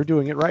yeah, you're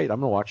doing it right, I'm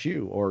going to watch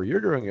you, or you're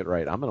doing it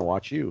right, I'm going to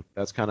watch you.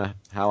 That's kind of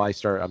how I'm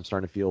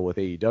starting to feel with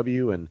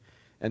AEW and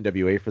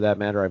NWA for that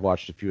matter. I've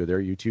watched a few of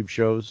their YouTube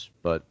shows,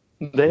 but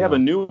they have a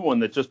new one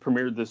that just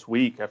premiered this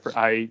week.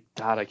 I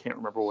can't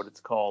remember what it's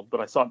called, but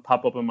I saw it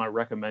pop up in my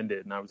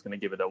recommended, and I was going to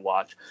give it a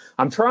watch.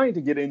 I'm trying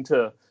to get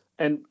into,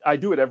 and I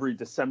do it every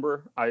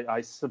December.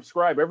 I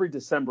subscribe every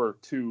December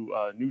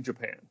to New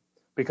Japan,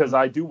 because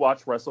I do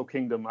watch Wrestle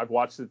Kingdom. I've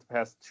watched it the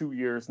past 2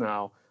 years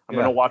now. I'm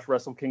going to watch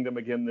Wrestle Kingdom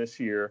again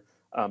this year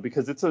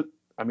because it's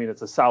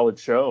a solid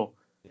show.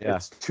 Yeah.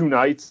 It's 2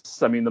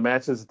 nights. I mean, the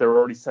matches they're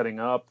already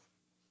setting up.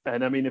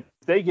 And I mean, if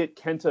they get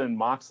Kenta and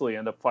Moxley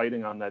end up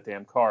fighting on that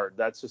damn card,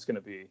 that's just going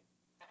to be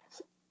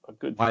a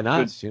good. Why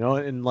not?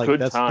 Good, and like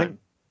good that's time. The thing.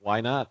 Why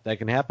not? That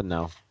can happen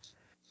now.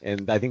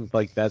 And I think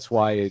like that's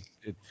why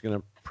it's going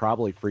to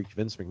probably freak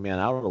Vince McMahon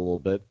out a little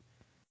bit.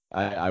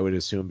 I would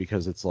assume,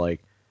 because it's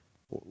like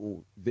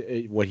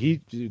what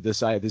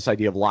this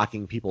idea of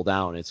locking people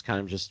down, it's kind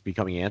of just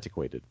becoming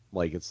antiquated.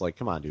 Like, it's like,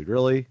 come on, dude,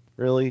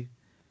 really,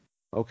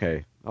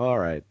 okay, all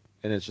right.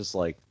 And it's just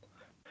like,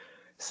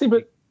 see,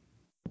 but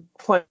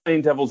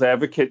playing devil's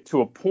advocate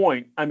to a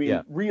point, I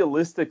mean,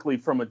 realistically,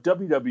 from a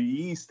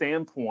WWE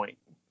standpoint,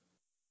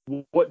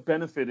 what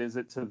benefit is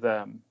it to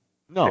them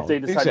if they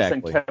decide to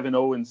send Kevin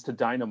Owens to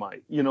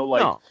Dynamite?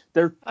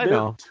 They're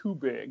too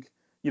big.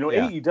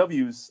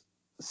 AEW's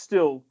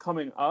still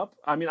coming up.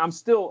 I mean,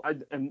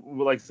 and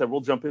like I said, we'll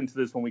jump into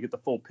this when we get the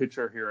full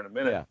picture here in a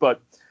minute. But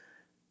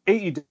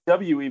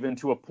AEW, even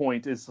to a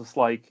point, is just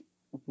like,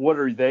 what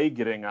are they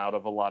getting out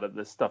of a lot of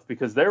this stuff?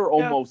 Because they're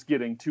almost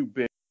getting too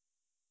big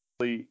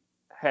to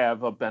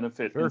have a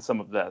benefit in some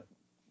of that.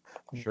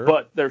 Sure.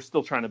 But they're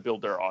still trying to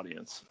build their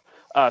audience.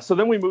 So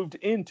then we moved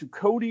into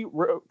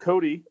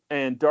Cody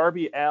and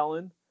Darby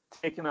Allin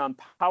taking on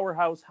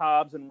Powerhouse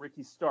Hobbs and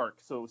Ricky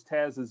Starks. So it was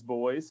Taz's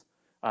boys.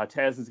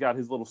 Taz has got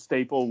his little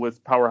staple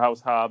with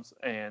Powerhouse Hobbs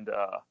and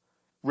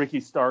Ricky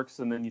Starks,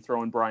 and then you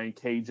throw in Brian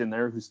Cage in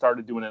there, who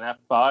started doing an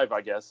F5,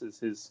 I guess,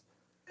 is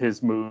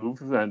his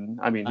move. And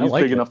I mean, he's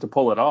big enough to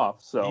pull it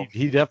off. So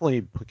he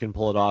definitely can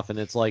pull it off. And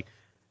it's like,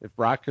 if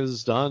Brock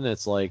is done,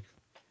 it's like,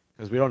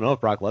 because we don't know if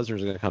Brock Lesnar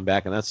is going to come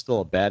back, and that's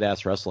still a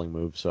badass wrestling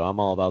move. So I'm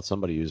all about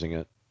somebody using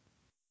it.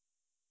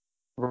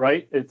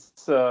 Right?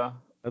 That's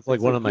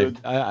like one of my.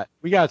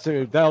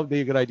 That'll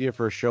be a good idea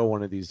for a show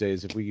one of these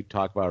days, if we could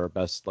talk about our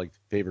best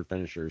favorite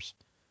finishers.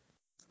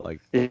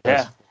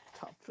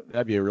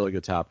 That'd be a really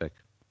good topic.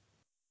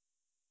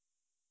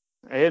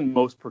 And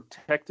most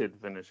protected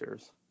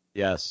finishers.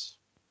 Yes.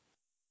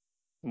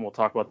 And we'll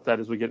talk about that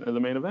as we get into the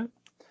main event.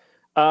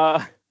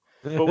 But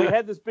we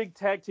had this big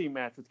tag team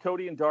match with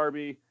Cody and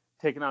Darby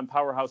taking on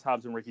Powerhouse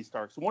Hobbs and Ricky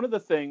Starks. One of the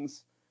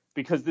things,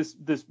 because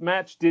this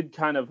match did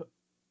kind of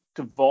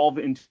devolve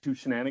into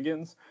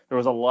shenanigans, there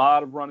was a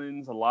lot of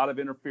run-ins, a lot of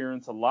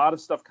interference, a lot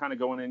of stuff kind of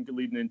going in,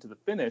 leading into the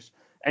finish,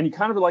 and you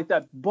kind of like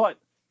that. But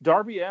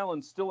Darby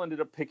Allin still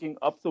ended up picking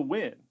up the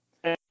win.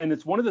 And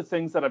it's one of the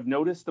things that I've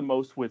noticed the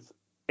most with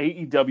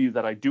AEW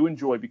that I do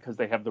enjoy, because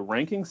they have the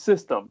ranking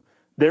system.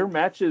 Their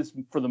matches,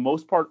 for the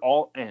most part,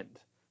 all end.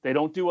 They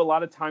don't do a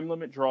lot of time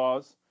limit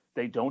draws.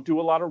 They don't do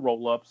a lot of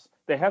roll-ups.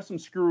 They have some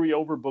screwy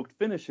overbooked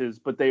finishes,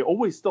 but they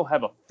always still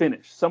have a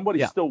finish.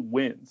 Somebody still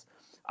wins.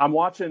 I'm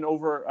watching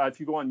over, if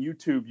you go on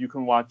YouTube, you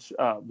can watch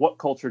What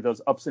Culture does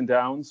ups and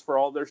downs for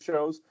all their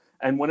shows.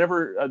 And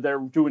whenever they're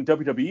doing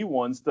WWE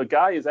ones, the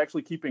guy is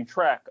actually keeping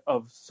track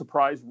of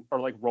surprise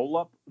or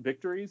roll-up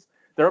victories.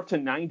 They're up to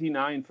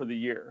 99 for the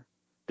year.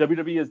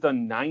 WWE has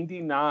done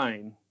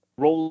 99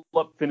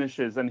 roll-up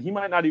finishes, and he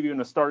might not even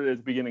have started at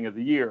the beginning of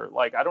the year.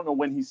 I don't know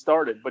when he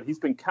started, but he's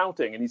been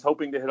counting, and he's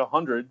hoping to hit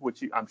 100,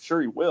 which I'm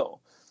sure he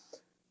will.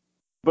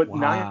 But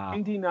Wow.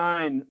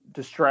 99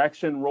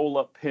 distraction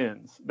roll-up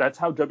pins. That's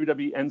how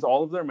WWE ends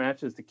all of their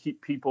matches to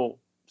keep people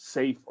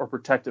safe or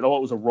protected. Oh,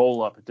 it was a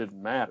roll-up. It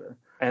didn't matter.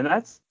 And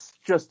that's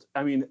just,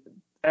 I mean,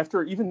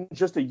 after even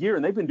just a year,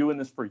 and they've been doing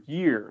this for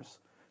years.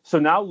 So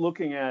now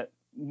looking at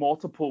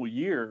multiple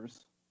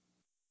years,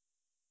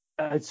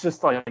 it's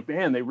just like,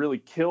 man, they really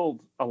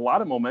killed a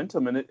lot of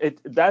momentum, and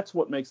that's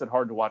what makes it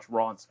hard to watch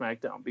Raw and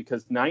SmackDown,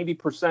 because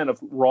 90% of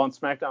Raw and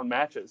SmackDown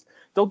matches,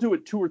 they'll do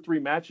it 2 or 3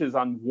 matches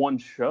on one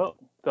show.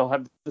 They'll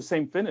have the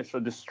same finish, a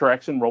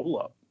distraction roll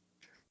up.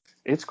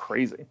 It's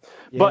crazy.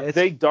 Yeah,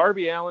 But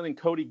Darby Allin and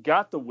Cody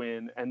got the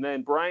win, and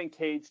then Brian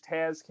Cage,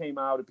 Taz came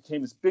out. It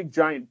became this big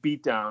giant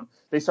beatdown.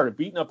 They started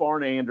beating up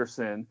Arn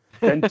Anderson.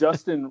 Then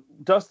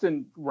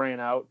Dustin ran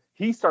out.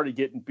 He started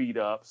getting beat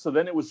up. So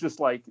then it was just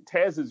like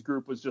Taz's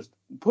group was just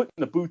putting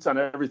the boots on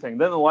everything.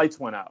 Then the lights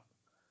went out,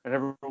 and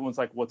everyone's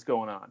like, "What's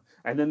going on?"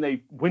 And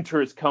then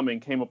Winter is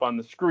Coming came up on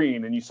the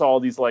screen, and you saw all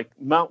these like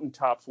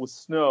mountaintops with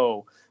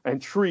snow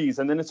and trees,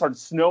 and then it started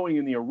snowing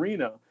in the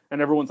arena,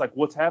 and everyone's like,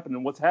 "What's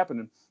happening? What's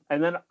happening?"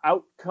 And then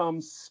out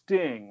comes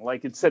Sting.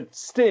 Like it said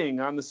Sting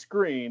on the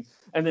screen.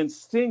 And then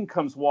Sting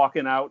comes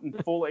walking out in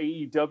full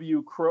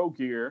AEW Crow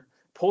gear,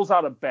 pulls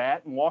out a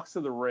bat and walks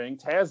to the ring.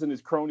 Taz and his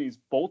cronies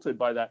bolted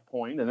by that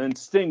point. And then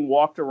Sting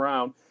walked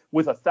around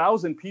with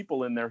 1,000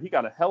 people in there. He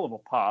got a hell of a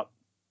pop.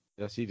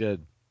 Yes, he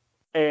did.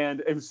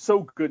 And it was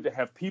so good to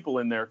have people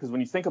in there, because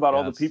when you think about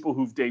all the people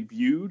who've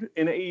debuted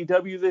in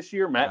AEW this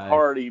year, Matt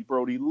Hardy,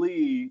 Brody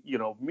Lee,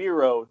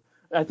 Miro,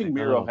 I think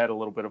Miro had a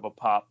little bit of a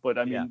pop, but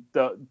I mean,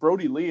 the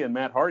Brody Lee and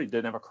Matt Hardy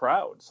didn't have a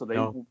crowd, so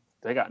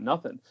they got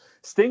nothing.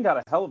 Sting got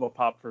a hell of a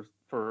pop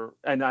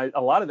and a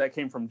lot of that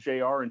came from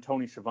JR and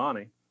Tony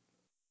Schiavone.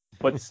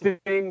 But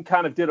Sting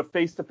kind of did a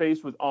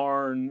face-to-face with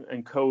Arn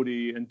and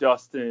Cody and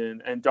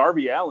Dustin and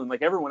Darby Allin.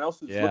 Like everyone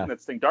else was looking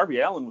at Sting. Darby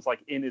Allin was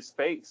like in his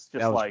face,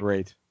 just that was like,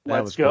 great.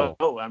 Let's go.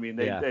 Cool. I mean,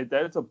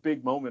 that's a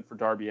big moment for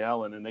Darby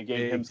Allin, and they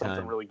gave him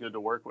something really good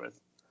to work with.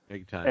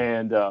 Big time.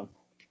 And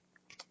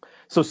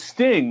so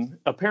Sting,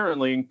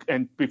 apparently,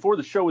 and before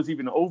the show was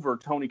even over,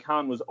 Tony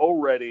Khan was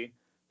already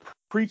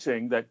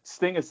preaching that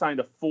Sting has signed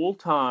a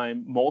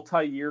full-time,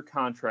 multi-year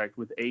contract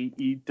with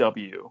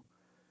AEW.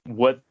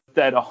 What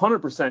that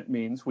 100%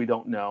 means, we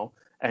don't know.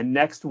 And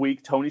next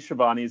week, Tony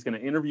Schiavone is going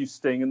to interview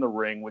Sting in the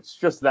ring, which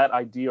just that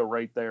idea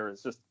right there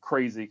is just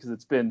crazy, because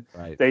it's been,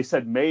 they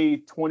said May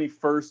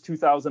 21st,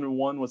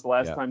 2001 was the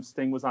last time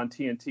Sting was on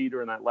TNT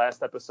during that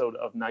last episode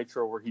of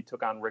Nitro where he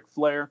took on Ric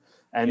Flair.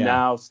 And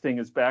now Sting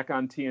is back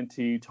on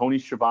TNT. Tony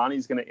Schiavone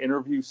is going to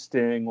interview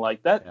Sting.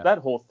 Like that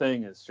whole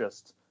thing is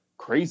just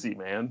crazy,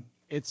 man.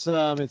 It's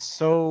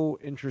so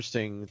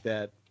interesting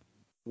that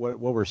what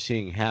we're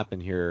seeing happen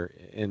here,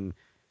 and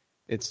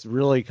it's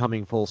really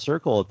coming full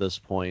circle at this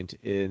point,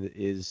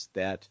 is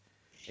that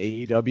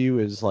AEW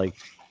is like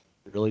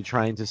really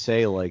trying to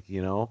say, like,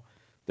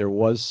 there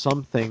was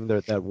something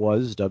that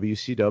was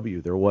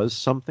WCW. There was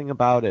something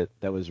about it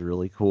that was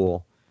really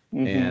cool.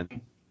 Mm-hmm.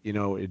 And,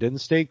 it didn't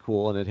stay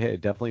cool, and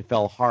it definitely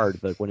fell hard,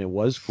 but when it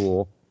was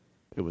cool,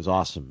 it was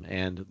awesome.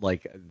 And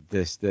like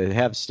this, to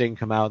have Sting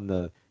come out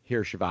and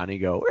hear Schiavone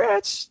go,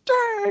 "It's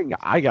Sting!"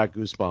 I got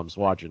goosebumps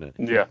watching it.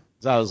 Yeah.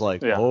 So I was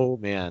like, oh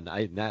man,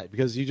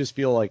 because you just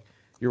feel like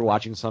you're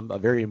watching a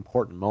very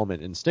important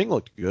moment, and Sting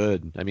looked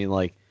good. I mean,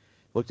 like,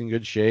 looked in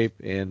good shape,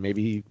 and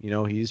maybe,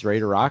 he's ready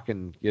to rock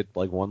and get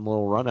like one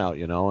little run out,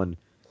 and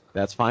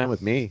that's fine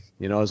with me.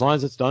 As long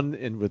as it's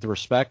done with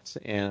respect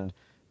and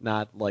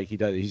not like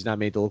he's not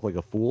made to look like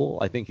a fool.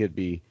 I think it'd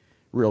be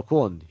real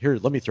cool. And here,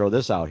 let me throw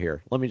this out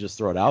here. Let me just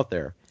throw it out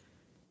there.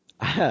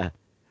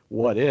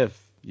 What if,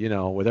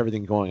 with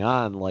everything going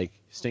on, like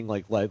Sting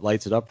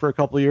lights it up for a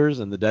couple of years,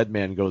 and the Dead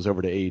Man goes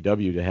over to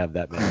AEW to have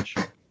that match?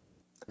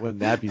 Wouldn't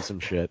that be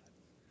some shit?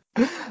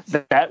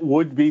 That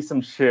would be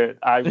some shit.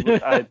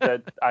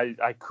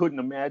 I couldn't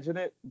imagine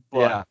it,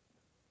 but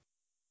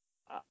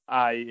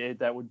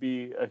that would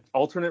be an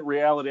alternate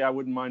reality I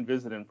wouldn't mind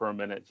visiting for a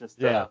minute, just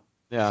to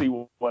see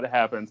what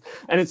happens.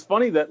 And it's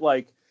funny that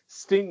like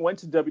Sting went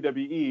to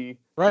WWE.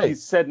 Right. He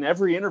said in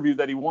every interview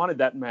that he wanted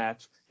that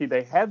match.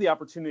 They had the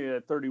opportunity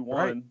at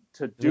 31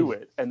 to do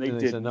it, and they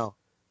didn't. Said no.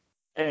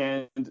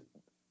 And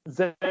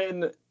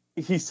then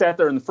he sat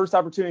there, and the first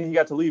opportunity he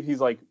got to leave,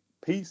 he's like,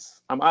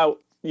 "Peace, I'm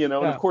out." And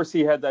of course he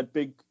had that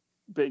big,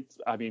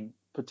 I mean,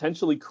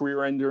 potentially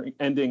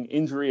career-ending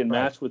injury and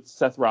match with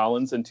Seth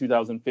Rollins in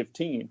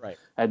 2015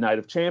 at Night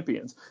of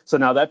Champions. So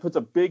now that puts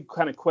a big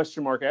kind of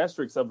question mark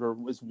asterisk over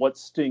is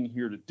what's Sting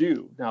here to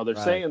do. Now they're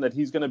saying that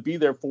he's going to be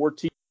there for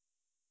TV,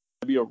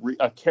 be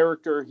a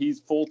character. He's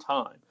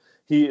full-time.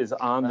 He is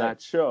on that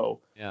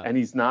show, and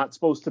he's not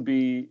supposed to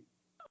be,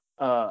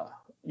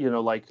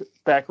 like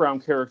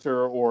background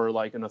character or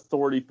like an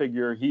authority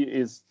figure. He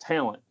is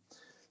talent.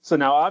 So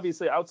now,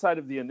 obviously, outside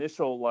of the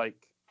initial,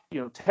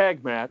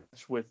 tag match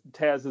with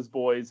Taz's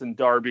boys and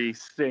Darby,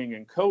 Sting,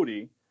 and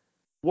Cody,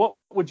 what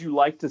would you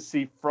like to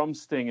see from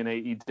Sting in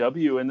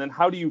AEW? And then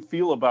how do you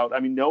feel about,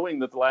 knowing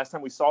that the last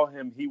time we saw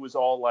him, he was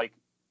all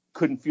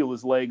couldn't feel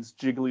his legs,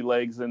 jiggly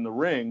legs in the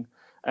ring.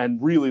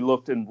 and really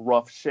looked in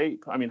rough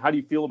shape. I mean, how do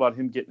you feel about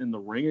him getting in the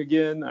ring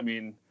again? I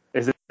mean,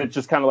 is it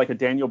just kind of like a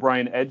Daniel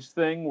Bryan Edge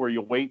thing where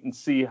you wait and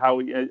see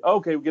how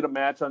okay, we get a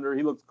match under,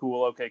 he looks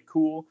cool, okay,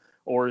 cool.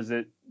 Or is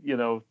it, you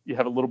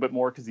have a little bit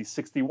more because he's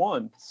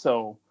 61.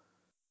 So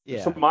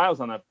there's some miles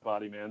on that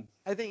body, man.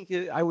 I think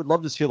I would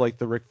love to see like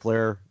the Ric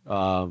Flair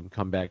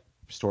comeback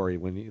story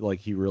when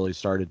he really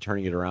started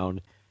turning it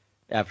around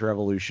after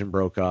Evolution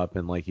broke up,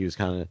 and like he was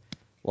kind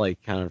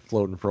of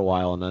floating for a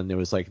while, and then there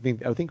was like I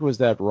think it was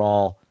that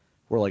Raw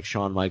where like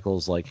Shawn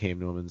Michaels like came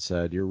to him and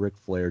said, "You're Ric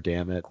Flair,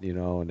 damn it,"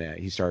 and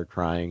he started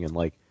crying, and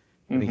like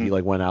I think he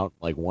like went out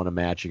and like won a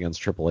match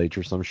against Triple H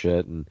or some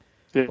shit, and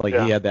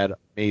he had that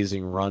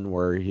amazing run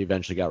where he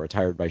eventually got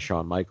retired by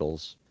Shawn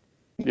Michaels.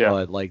 Yeah.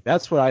 But like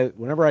that's what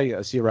whenever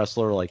I see a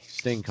wrestler like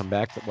Sting come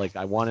back, like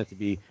I want it to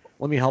be,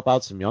 let me help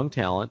out some young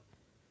talent,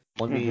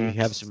 let me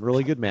have some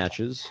really good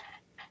matches,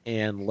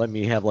 and let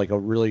me have like a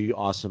really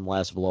awesome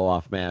last blow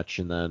off match,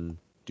 and then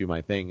do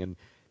my thing. And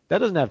that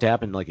doesn't have to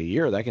happen in like a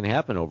year. That can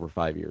happen over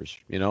 5 years.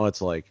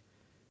 It's like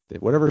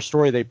whatever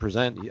story they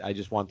present, I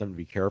just want them to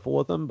be careful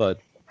with them, but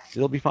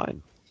it'll be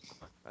fine.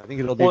 I think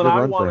it'll be a good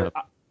run for him.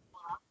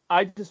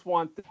 I just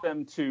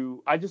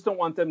don't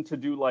want them to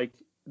do like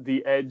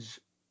the Edge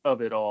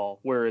of it all,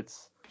 where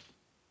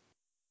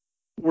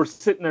we're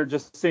sitting there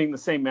just seeing the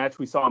same match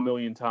we saw a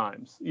million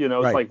times.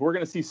 It's like we're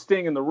going to see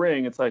Sting in the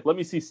ring. It's like, let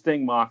me see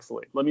Sting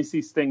Moxley. Let me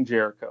see Sting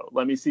Jericho.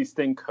 Let me see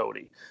Sting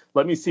Cody.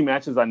 Let me see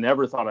matches I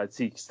never thought I'd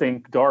see.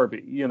 Sting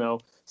Darby,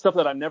 stuff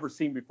that I've never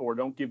seen before.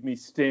 Don't give me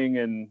Sting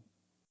and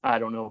I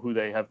don't know who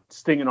they have.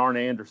 Sting and Arn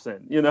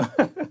Anderson,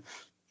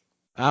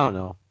 I don't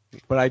know.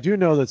 But I do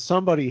know that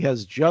somebody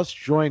has just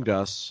joined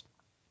us.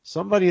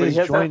 Somebody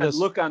has joined us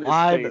look on his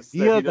live face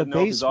via the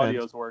basement. His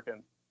audio's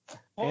working.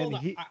 Hold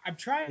on. I'm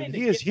trying to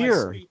get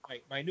here.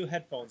 My new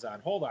headphones on.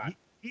 Hold on.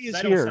 He is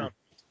here.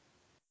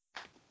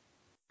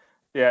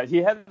 Yeah, he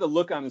had the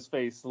look on his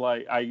face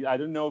like I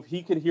didn't know if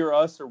he could hear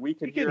us or we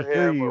could hear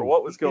him or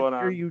what was going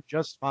on. Hear you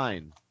just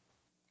fine.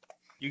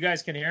 You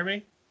guys can hear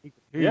me? He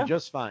can hear you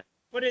just fine.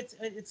 But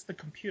it's the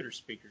computer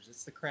speakers.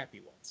 It's the crappy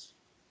ones.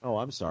 Oh,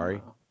 I'm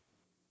sorry.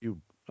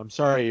 I'm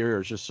sorry.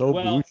 You're just so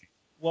bougie.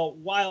 Well,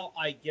 while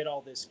I get all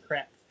this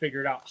crap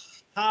figured out,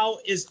 how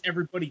is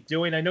everybody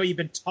doing? I know you've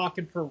been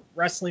talking for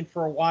wrestling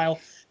for a while.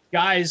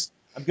 Guys,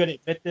 I'm going to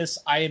admit this.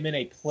 I am in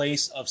a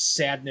place of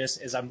sadness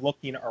as I'm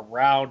looking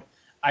around.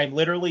 I'm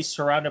literally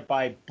surrounded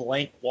by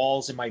blank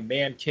walls in my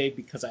man cave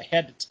because I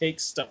had to take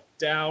stuff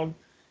down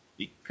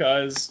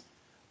because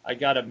I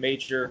got a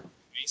major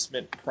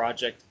basement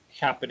project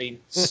happening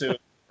soon.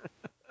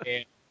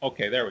 And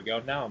okay, there we go.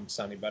 Now I'm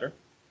sounding better.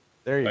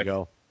 There you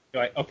go.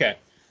 Okay.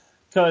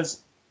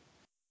 Because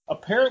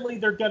apparently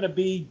they're going to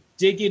be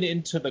digging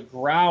into the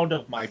ground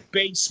of my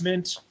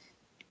basement,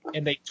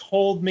 and they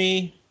told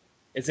me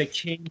as they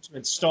came to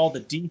install the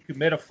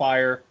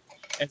dehumidifier,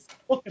 as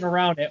looking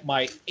around at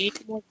my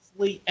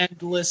aimlessly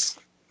endless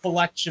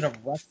collection of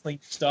wrestling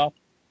stuff,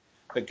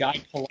 the guy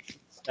politely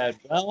said,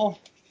 well,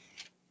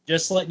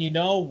 just letting you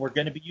know, we're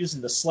going to be using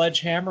the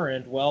sledgehammer,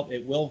 and, well,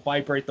 it will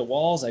vibrate the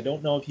walls. I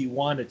don't know if you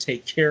want to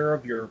take care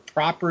of your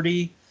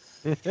property.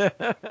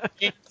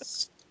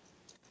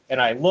 And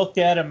I looked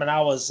at him and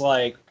I was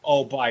like,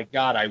 oh, by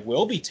God, I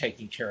will be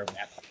taking care of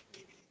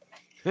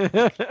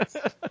that.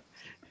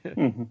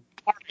 All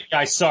right,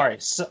 guys, sorry.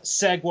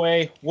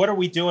 Segue. What are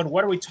we doing?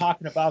 What are we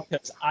talking about?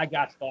 Because I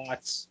got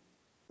thoughts.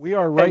 We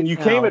are right. And you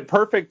came at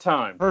perfect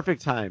time.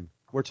 Perfect time.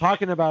 We're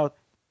talking about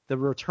the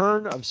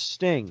return of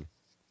Sting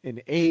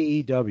in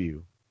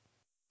AEW.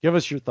 Give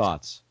us your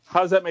thoughts.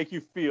 How does that make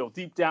you feel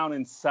deep down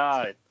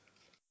inside?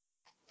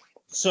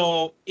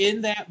 So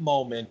in that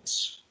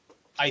moment,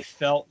 I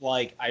felt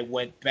like I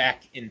went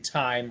back in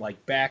time,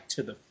 like Back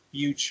to the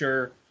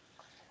Future,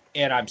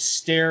 and I'm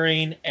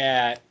staring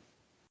at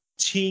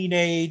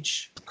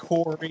teenage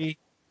Corey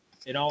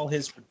in all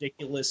his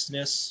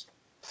ridiculousness.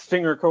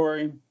 Stinger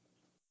Corey.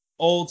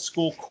 Old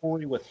school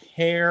Corey with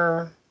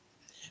hair.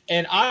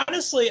 And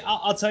honestly,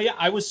 I'll tell you,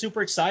 I was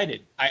super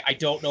excited. I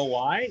don't know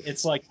why.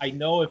 It's like, I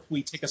know if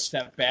we take a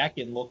step back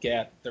and look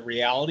at the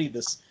reality,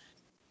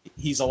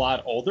 he's a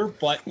lot older,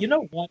 but you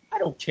know what? I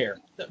don't care.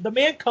 The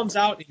man comes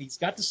out and he's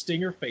got the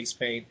Stinger face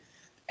paint.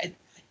 And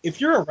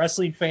if you're a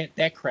wrestling fan,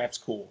 that crap's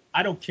cool.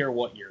 I don't care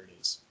what year it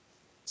is.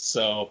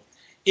 So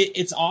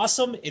it's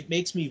awesome. It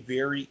makes me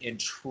very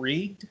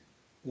intrigued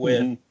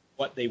with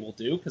what they will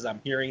do because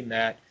I'm hearing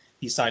that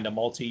he signed a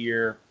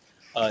multi-year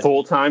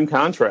full-time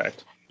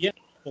contract. Yeah,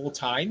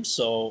 full-time.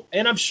 So,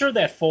 and I'm sure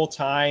that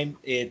full-time,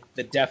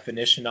 the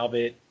definition of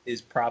it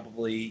is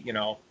probably,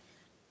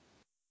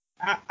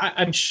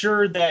 I'm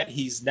sure that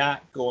he's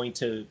not going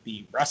to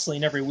be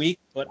wrestling every week,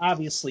 but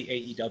obviously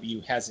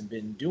AEW hasn't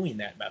been doing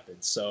that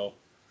method. So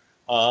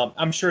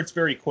I'm sure it's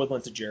very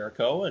equivalent to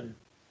Jericho. And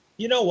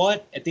you know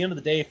what? At the end of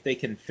the day, if they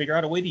can figure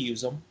out a way to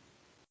use them,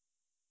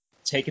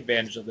 take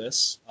advantage of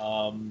this.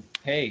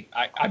 Hey,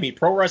 I mean,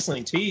 Pro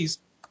Wrestling Tees,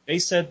 they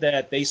said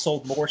that they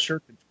sold more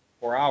shirts in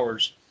 24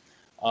 hours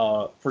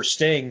for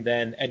Sting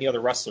than any other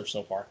wrestler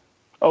so far.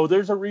 Oh,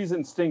 there's a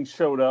reason Sting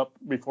showed up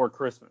before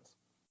Christmas.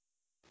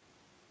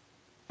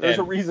 There's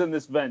a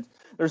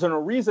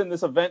reason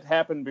this event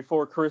happened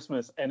before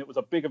Christmas, and it was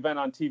a big event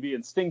on TV,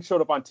 and Sting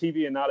showed up on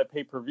TV and not at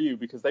pay-per-view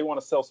because they want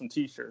to sell some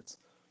T-shirts.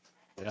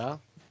 Yeah.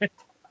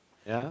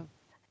 Yeah.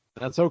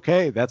 That's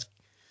okay. That's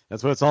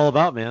what it's all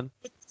about, man.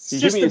 You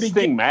give me a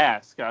Sting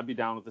mask, I'd be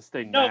down with the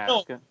Sting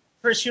mask. No,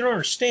 Chris, you don't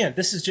understand.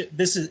 This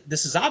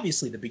is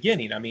obviously the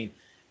beginning. I mean,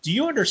 do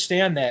you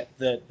understand that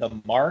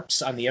the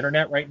marks on the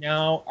internet right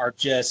now are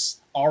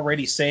just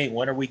already saying,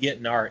 when are we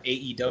getting our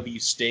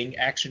AEW Sting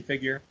action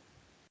figure?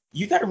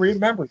 You got to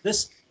remember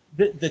this: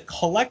 the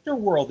collector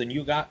world, and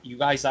you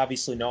guys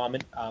obviously know I'm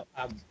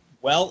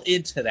well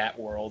into that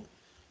world.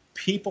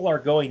 People are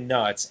going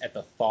nuts at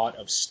the thought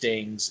of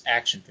Sting's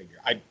action figure.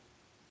 I'm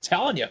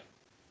telling you,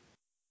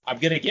 I'm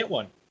gonna get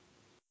one.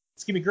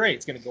 It's gonna be great.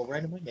 It's gonna go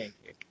right in my name.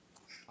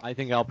 I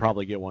think I'll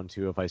probably get one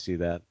too if I see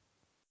that.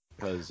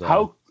 Because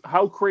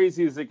how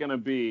crazy is it gonna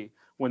be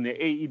when the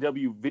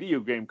AEW video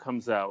game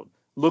comes out,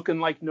 looking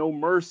like No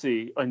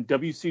Mercy and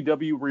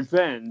WCW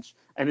Revenge,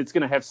 and it's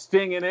going to have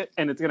Sting in it,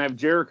 and it's going to have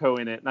Jericho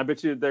in it, and I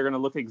bet you they're going to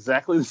look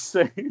exactly the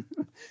same.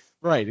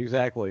 Right,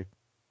 exactly.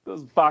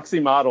 Those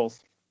boxy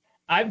models.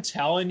 I'm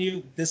telling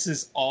you, this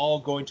is all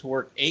going to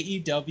work.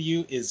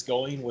 AEW is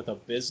going with a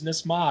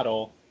business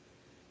model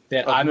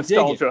that I'm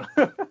nostalgia.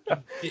 Digging.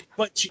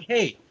 But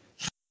hey,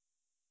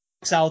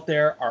 out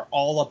there are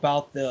all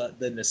about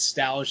the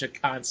nostalgia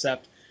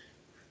concept.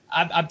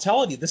 I'm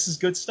telling you, this is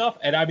good stuff.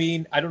 And I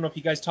mean, I don't know if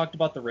you guys talked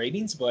about the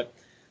ratings, but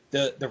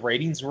the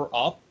ratings were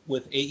up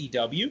with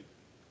AEW,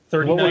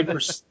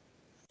 39%.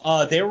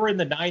 They were in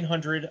the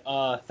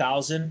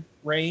 900,000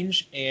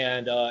 range,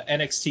 and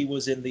NXT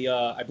was in the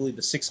I believe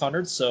the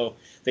 600s. So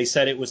they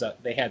said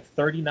they had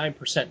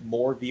 39%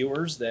 more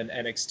viewers than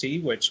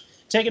NXT, which,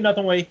 taking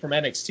nothing away from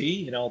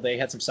NXT, you know, they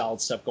had some solid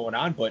stuff going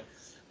on. But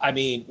I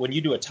mean, when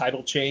you do a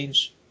title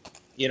change,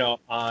 you know,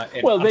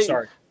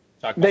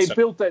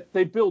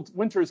 They built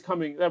Winter is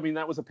Coming. I mean,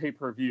 that was a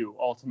pay-per-view,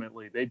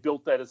 ultimately. They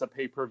built that as a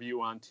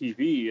pay-per-view on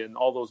TV, and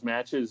all those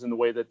matches and the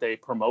way that they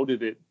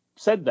promoted it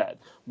said that.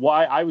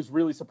 Why I was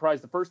really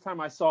surprised the first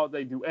time I saw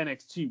they do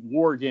NXT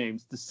War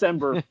Games,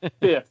 December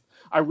 5th,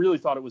 I really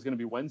thought it was going to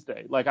be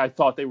Wednesday. Like, I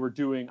thought they were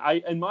doing,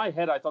 in my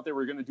head, I thought they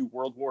were going to do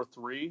World War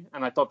III,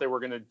 and I thought they were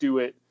going to do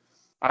it.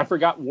 I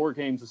forgot War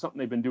Games is something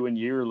they've been doing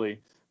yearly,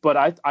 but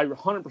I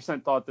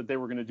 100% thought that they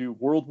were going to do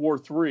World War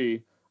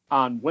III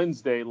on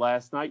Wednesday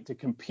last night to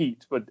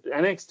compete. But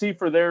NXT,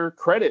 for their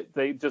credit,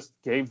 they just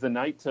gave the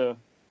night to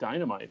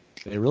Dynamite.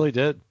 They really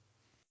did.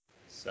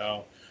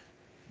 So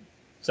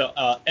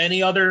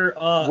any other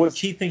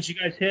key things you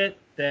guys hit?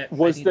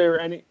 Was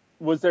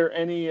there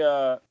any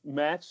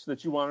match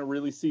that you want to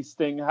really see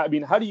Sting? I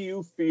mean, how do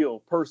you feel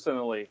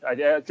personally?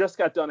 I just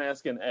got done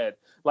asking Ed.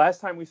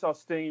 Last time we saw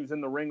Sting, he was in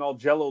the ring all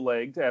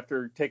jello-legged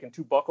after taking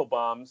 2 buckle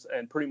bombs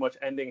and pretty much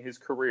ending his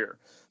career.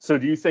 So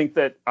do you think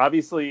that,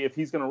 obviously, if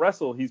he's going to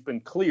wrestle, he's been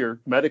cleared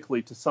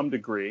medically to some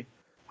degree.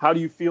 How do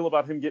you feel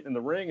about him getting in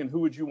the ring, and who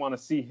would you want to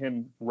see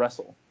him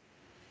wrestle?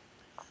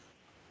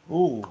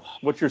 Ooh.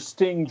 What's your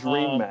Sting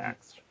dream match?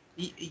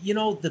 You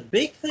know, the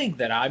big thing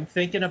that I'm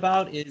thinking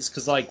about is,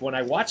 because, like, when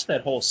I watched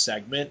that whole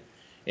segment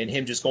and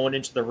him just going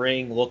into the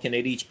ring, looking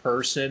at each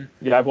person.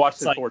 Yeah, I've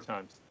watched it 4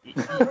 times.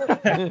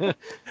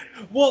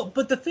 Well,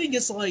 but the thing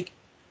is, like,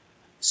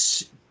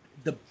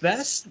 the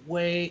best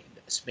way,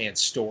 man,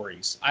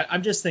 stories.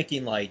 I'm just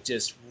thinking, like,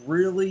 just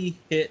really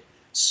hit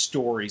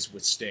stories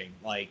with Sting.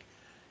 Like,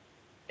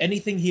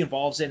 anything he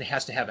involves in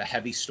has to have a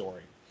heavy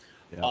story.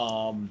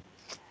 Yeah.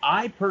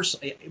 I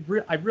personally,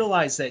 I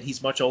realize that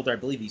he's much older. I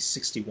believe he's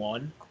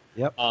 61.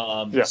 Yep.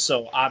 Yeah.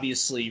 So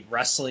obviously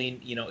wrestling,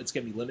 you know, it's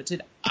going to be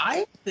limited.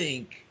 I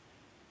think,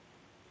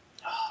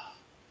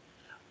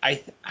 I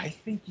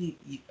think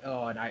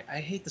and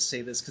I hate to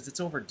say this because it's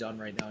overdone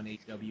right now in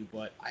AEW,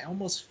 but I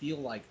almost feel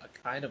like a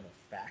kind of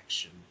a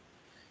faction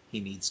he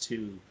needs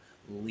to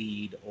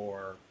lead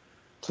or.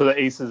 So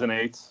the Aces and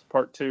Eights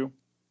Part 2.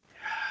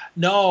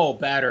 No,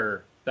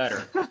 better.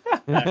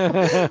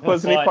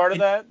 Wasn't he part of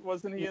that?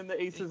 Wasn't he in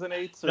the Aces and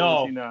Eights? Or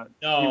was he not?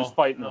 No, he was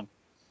fighting them.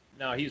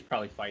 No, he was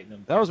probably fighting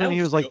them. That was when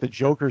he was like the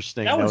Joker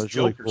Sting. That was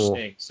really Joker cool.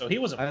 Sting. So he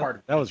was a part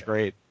of that. Was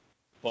great.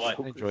 But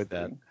I enjoyed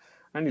that.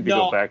 I need to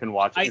go back and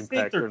watch. I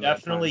think they're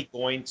definitely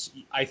going to.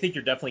 I think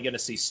you're definitely going to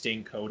see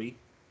Sting Cody.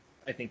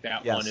 I think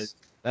that one is.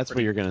 That's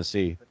what you're going to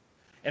see.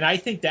 And I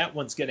think that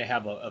one's going to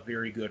have a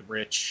very good,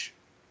 rich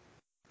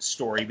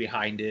story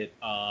behind it,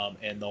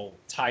 and they'll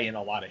tie in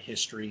a lot of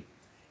history.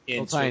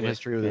 He'll tie in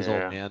history with his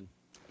old man.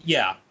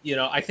 Yeah, you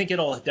know, I think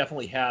it'll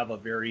definitely have a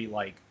very,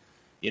 like,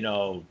 you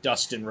know,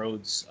 Dustin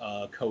Rhodes,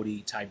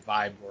 Cody type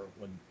vibe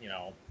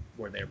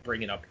where they're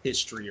bringing up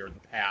history or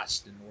the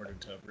past in order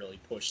to really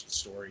push the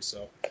story.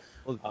 So,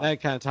 well,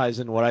 that kind of ties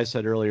in what I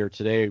said earlier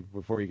today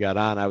before you got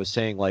on. I was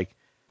saying, like,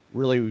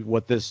 really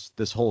what this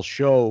whole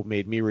show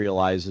made me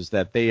realize is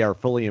that they are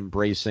fully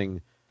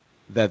embracing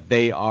that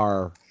they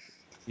are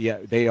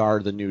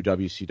the new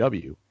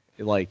WCW.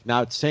 Like,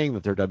 not saying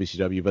that they're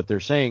WCW, but they're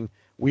saying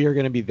we are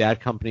going to be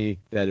that company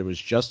that it was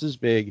just as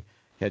big,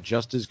 had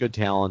just as good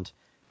talent,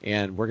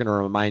 and we're going to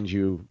remind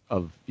you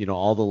of, you know,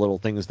 all the little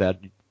things that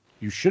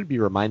you should be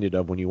reminded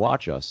of when you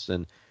watch us.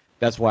 And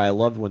that's why I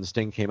loved when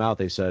Sting came out.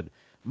 They said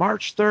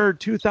March 3rd,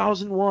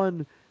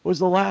 2001 was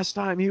the last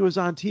time he was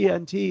on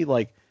TNT.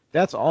 Like,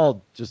 that's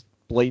all just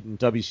blatant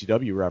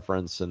WCW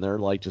reference, and they're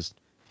like, just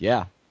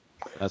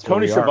that's Tony where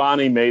we are.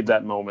 Schiavone made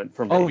that moment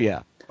for me. Oh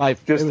yeah, I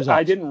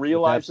didn't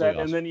realize that,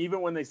 awesome. and then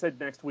even when they said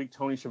next week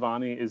Tony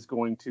Schiavone is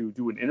going to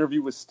do an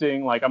interview with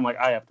Sting, like I'm like,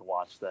 I have to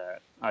watch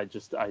that. I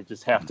just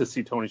have to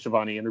see Tony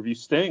Schiavone interview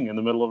Sting in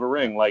the middle of a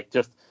ring, like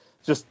just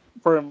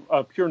for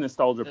a pure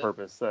nostalgia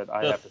purpose. That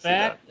I have to see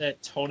that. The fact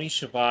that Tony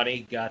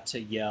Schiavone got to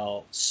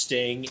yell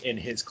Sting in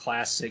his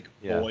classic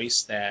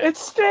voice, that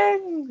it's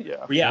Sting,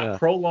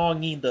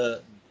 prolonging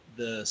the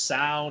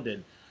sound,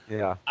 and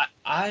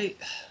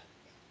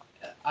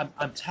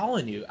I'm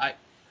telling you,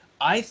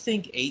 I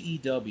think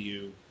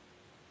AEW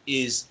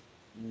is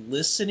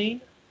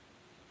listening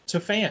to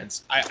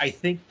fans. I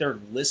think they're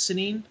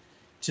listening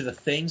to the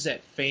things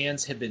that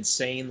fans have been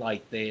saying,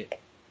 like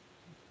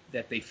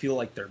that they feel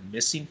like they're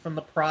missing from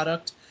the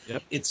product.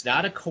 Yep. It's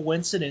not a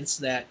coincidence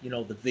that,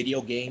 the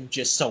video game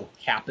just so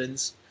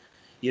happens,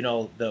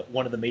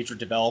 one of the major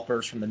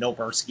developers from the No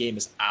Mercy game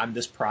is on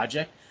this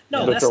project.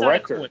 No, the that's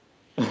director. not a coincidence.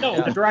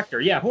 No, the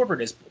director, whoever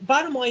it is.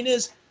 Bottom line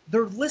is,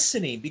 they're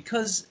listening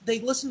because they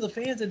listen to the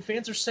fans, and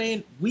fans are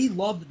saying, we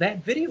love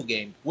that video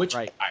game, which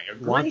I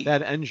agree. Want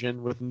that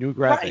engine with new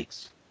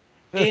graphics.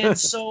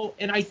 Right.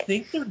 And I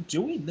think they're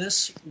doing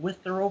this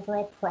with their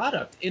overall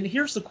product. And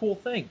here's the cool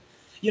thing,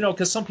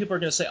 because some people are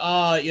going to say,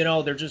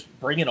 they're just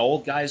bringing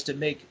old guys to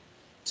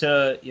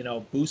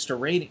boost a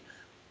rating.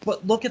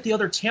 But look at the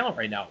other talent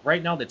right now.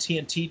 Right now, the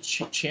TNT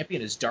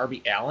champion is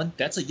Darby Allin.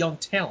 That's a young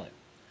talent.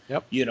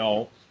 Yep.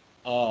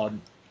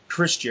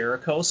 Chris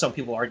Jericho. Some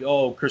people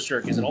argue, Chris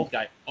Jericho's an old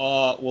guy.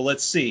 Well,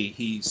 let's see.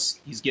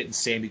 He's getting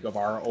Sammy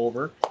Guevara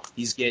over.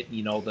 He's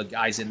getting, the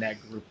guys in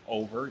that group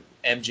over.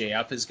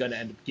 MJF is going to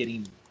end up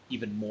getting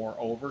even more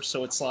over.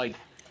 So it's like,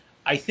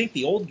 I think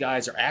the old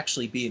guys are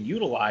actually being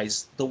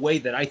utilized the way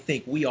that I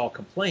think we all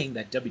complained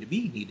that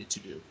WWE needed to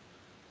do,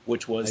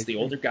 which was the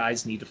older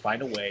guys need to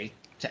find a way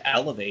to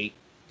elevate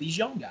these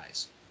young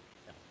guys.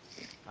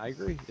 I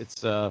agree.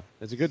 It's a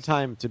good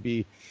time to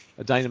be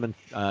a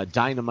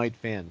Dynamite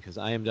fan, because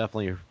I am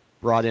definitely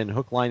brought in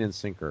hook, line, and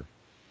sinker.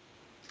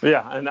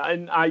 Yeah,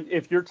 and I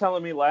if you're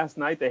telling me last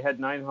night they had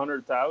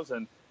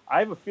 900,000, I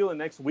have a feeling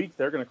next week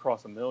they're going to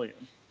cross 1 million.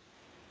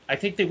 I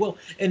think they will.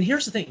 And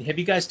here's the thing: have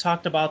you guys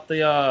talked about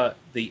the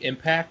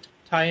Impact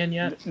tie-in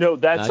yet? No,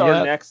 that's Not our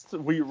yet. next.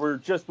 We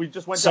just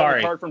went down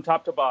the card from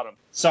top to bottom.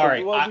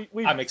 Sorry,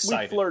 I'm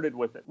excited.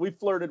 We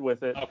flirted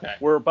with it. Okay.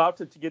 We're about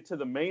to get to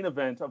the main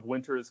event of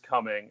Winter is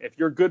Coming. If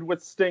you're good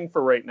with Sting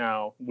for right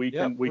now, we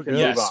can move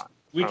on.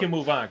 We can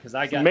move on, because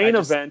I got main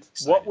event.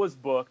 Excited. What was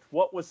booked?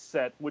 What was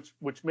set? Which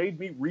made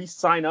me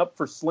re-sign up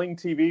for Sling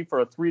TV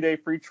for a 3-day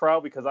free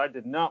trial because I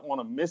did not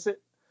want to miss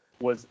it.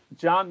 Was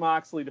Jon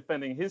Moxley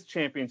defending his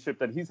championship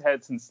that he's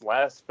had since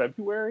last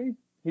February?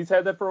 He's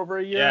had that for over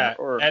a year.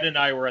 Yeah, Ed and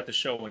I were at the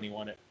show when he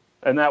won it.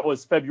 And that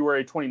was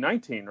February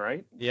 2019,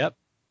 right? Yep.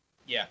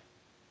 Yeah.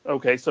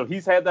 Okay, so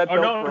he's had that. Oh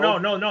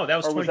no, that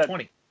was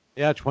 2020.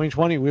 Yeah,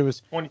 2020.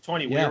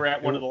 2020. We were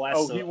at one of the last.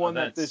 Oh, he won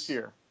events. that this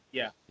year.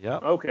 Yeah. Yeah.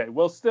 Okay.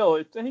 Well,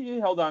 still, he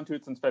held on to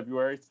it since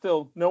February.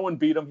 Still, no one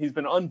beat him. He's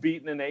been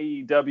unbeaten in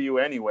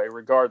AEW anyway,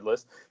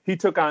 regardless. He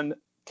took on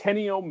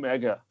Kenny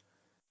Omega,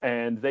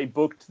 and they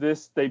booked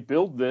this. They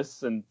billed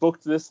this and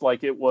booked this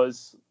like it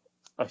was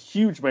a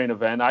huge main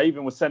event. I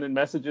even was sending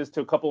messages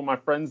to a couple of my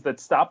friends that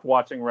stopped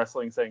watching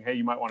wrestling saying, hey,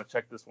 you might want to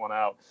check this one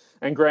out.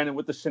 And granted,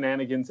 with the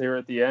shenanigans here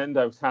at the end,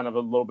 I was kind of a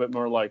little bit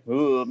more like,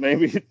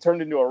 maybe it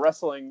turned into a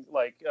wrestling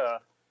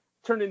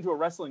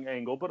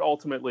angle, but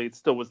ultimately it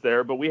still was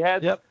there. But we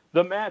had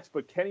the match,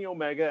 but Kenny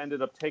Omega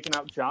ended up taking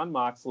out Jon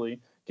Moxley,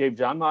 gave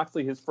Jon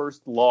Moxley his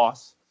first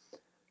loss,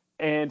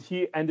 and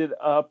he ended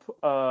up,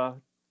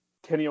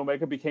 Kenny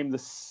Omega became the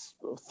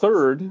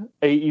third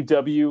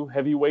AEW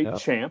heavyweight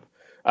champ.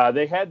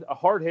 They had a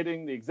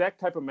hard-hitting, the exact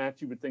type of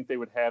match you would think they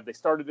would have. They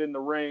started in the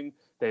ring.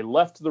 They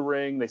left the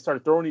ring. They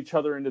started throwing each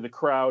other into the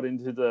crowd,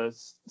 into the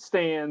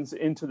stands,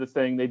 into the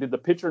thing. They did the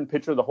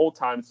picture-in-picture the whole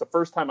time. It's the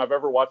first time I've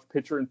ever watched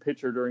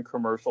picture-in-picture during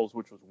commercials,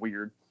 which was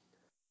weird.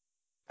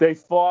 They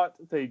fought.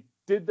 They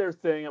did their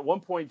thing. At one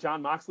point,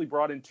 Jon Moxley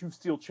brought in 2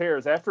 steel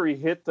chairs. After he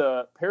hit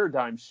the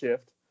paradigm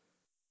shift,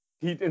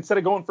 he, instead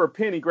of going for a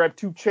pin, he grabbed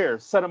 2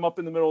 chairs, set them up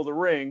in the middle of the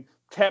ring,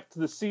 tapped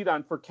the seat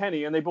on for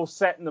Kenny, and they both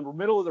sat in the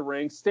middle of the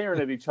ring staring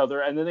at each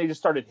other, and then they just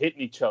started hitting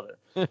each other.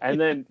 And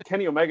then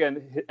Kenny Omega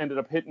ended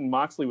up hitting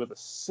Moxley with a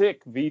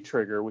sick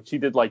V-trigger, which he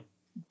did like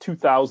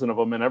 2,000 of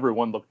them, and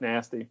everyone looked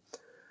nasty.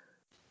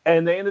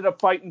 And they ended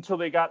up fighting until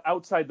they got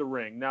outside the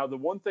ring. Now, the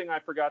one thing I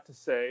forgot to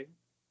say,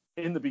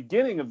 in the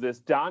beginning of this,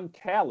 Don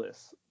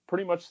Callis,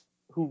 pretty much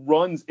who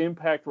runs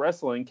Impact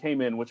Wrestling, came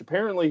in, which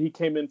apparently he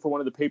came in for one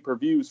of the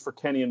pay-per-views for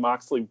Kenny and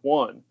Moxley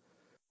won,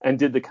 and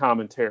did the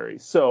commentary.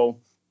 So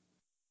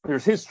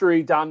there's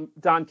history. Don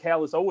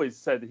Callis always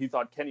said that he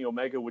thought Kenny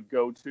Omega would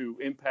go to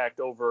Impact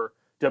over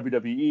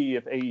WWE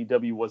if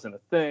AEW wasn't a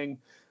thing.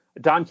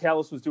 Don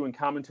Callis was doing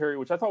commentary,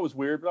 which I thought was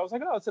weird, but I was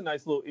like, oh, it's a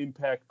nice little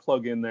Impact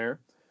plug in there.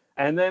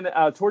 And then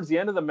towards the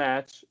end of the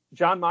match,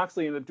 Jon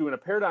Moxley ended up doing a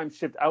paradigm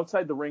shift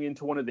outside the ring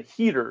into one of the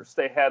heaters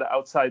they had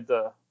outside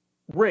the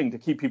ring to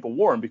keep people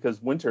warm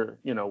because winter,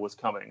 was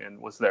coming and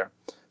was there.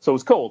 So it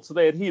was cold. So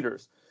they had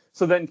heaters.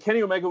 So then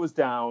Kenny Omega was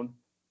down.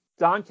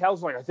 Don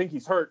Callis was like, I think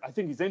he's hurt. I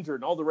think he's injured.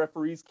 And all the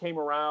referees came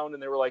around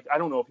and they were like, I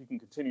don't know if he can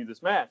continue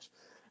this match.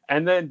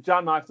 And then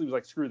Jon Moxley was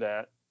like, screw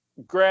that.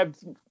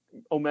 Grabbed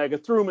Omega,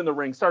 threw him in the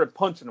ring, started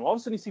punching him. All of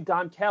a sudden you see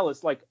Don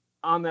Callis like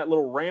on that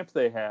little ramp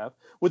they have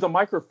with a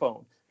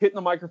microphone, hitting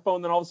the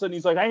microphone. Then all of a sudden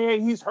he's like, hey,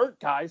 he's hurt,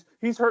 guys.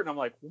 He's hurt. And I'm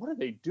like, what are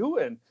they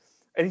doing?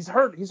 And he's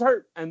hurt.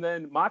 And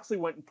then Moxley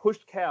went and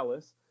pushed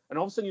Callis. And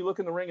all of a sudden you look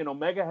in the ring and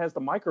Omega has the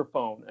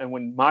microphone. And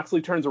when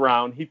Moxley turns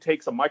around, he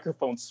takes a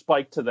microphone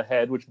spike to the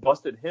head, which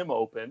busted him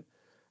open.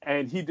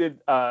 And he did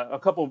a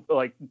couple,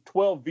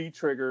 12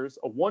 V-triggers,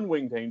 a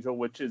one-winged angel,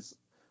 which is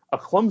a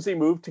clumsy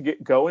move to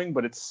get going,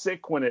 but it's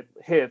sick when it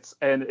hits.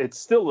 And it's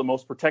still the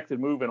most protected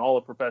move in all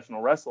of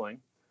professional wrestling.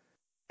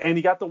 And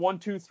he got the 1,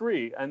 2,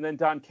 3. And then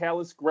Don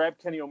Callis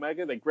grabbed Kenny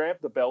Omega. They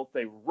grabbed the belt.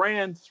 They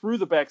ran through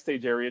the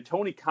backstage area.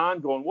 Tony Khan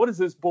going, what is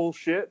this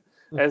bullshit?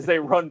 As they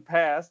run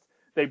past.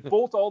 They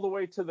bolt all the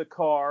way to the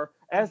car.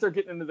 As they're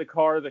getting into the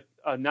car, the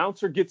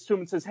announcer gets to him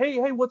and says, hey,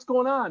 what's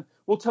going on?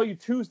 We'll tell you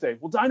Tuesday.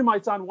 Well,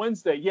 Dynamite's on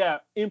Wednesday. Yeah,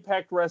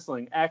 Impact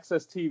Wrestling,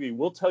 Access TV.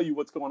 We'll tell you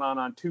what's going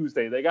on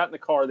Tuesday. They got in the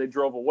car. They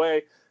drove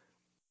away.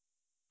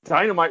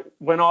 Dynamite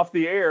went off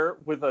the air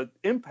with an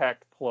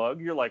Impact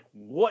plug. You're like,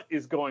 what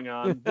is going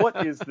on?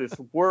 What is this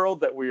world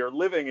that we are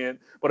living in?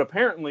 But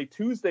apparently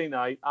Tuesday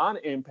night on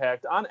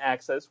Impact, on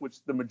Access,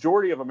 which the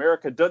majority of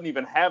America doesn't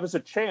even have as a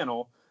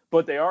channel,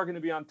 but they are going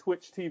to be on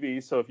Twitch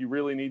TV. So if you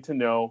really need to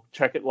know,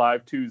 check it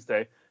live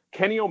Tuesday.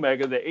 Kenny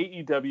Omega, the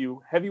AEW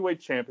heavyweight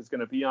champ, is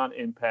going to be on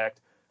Impact.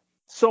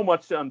 So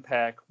much to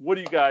unpack.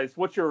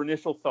 What's your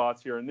initial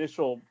thoughts, your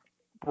initial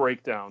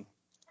breakdown?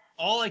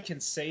 All I can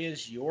say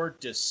is your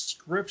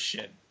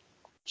description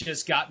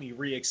just got me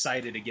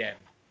re-excited again.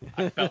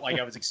 I felt like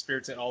I was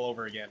experiencing it all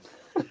over again.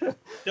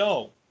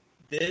 No,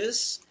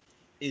 this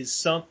is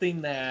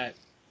something that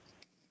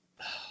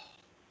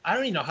I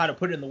don't even know how to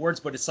put it in the words,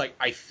 but it's like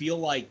I feel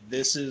like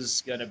this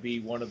is going to be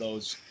one of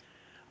those.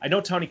 I know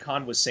Tony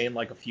Khan was saying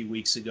like a few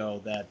weeks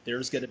ago that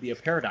there's going to be a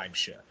paradigm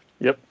shift.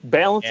 Yep.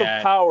 Balance of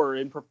power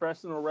in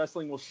professional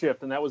wrestling will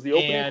shift. And that was the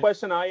opening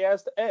question I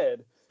asked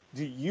Ed.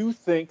 Do you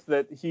think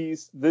that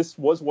this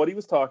was what he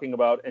was talking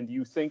about, and do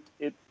you think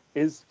it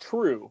is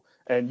true?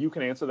 And you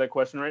can answer that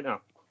question right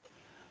now.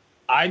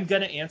 I'm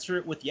going to answer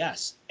it with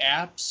yes.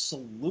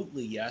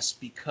 Absolutely yes,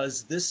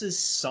 because this is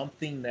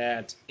something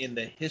that in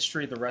the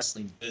history of the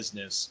wrestling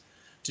business,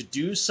 to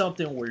do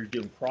something where you're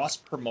doing cross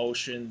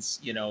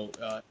promotions,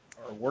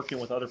 or working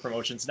with other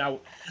promotions. Now,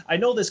 I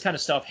know this kind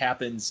of stuff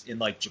happens in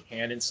like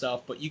Japan and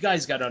stuff, but you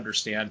guys got to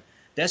understand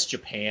that's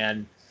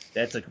Japan.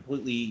 That's a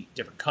completely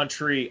different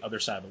country, other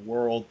side of the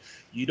world.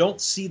 You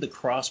don't see the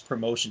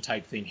cross-promotion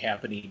type thing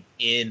happening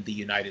in the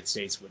United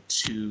States with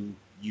two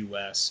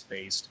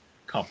U.S.-based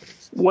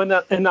companies.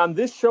 And on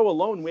this show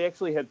alone, we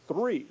actually had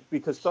 3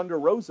 because Thunder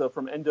Rosa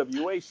from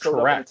NWA showed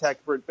up and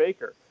attacked Britt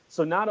Baker.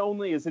 So not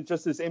only is it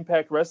just this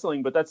Impact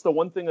Wrestling, but that's the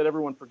one thing that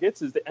everyone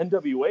forgets is the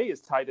NWA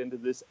is tied into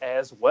this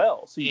as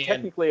well. So you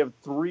technically have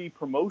 3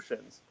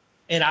 promotions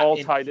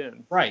tied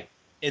in. Right.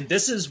 And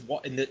this is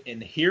what,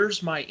 and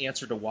here's my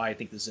answer to why I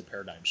think this is a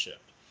paradigm shift.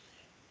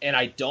 And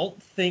I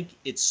don't think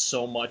it's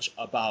so much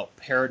about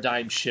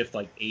paradigm shift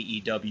like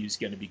AEW is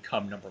going to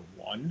become number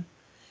 1.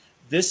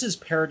 This is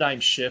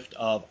paradigm shift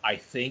of I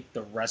think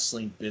the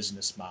wrestling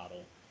business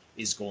model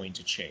is going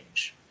to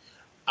change.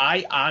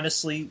 I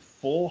honestly,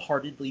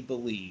 full-heartedly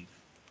believe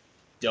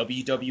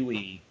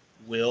WWE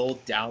will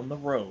down the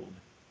road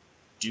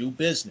do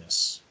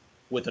business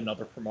with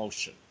another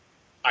promotion.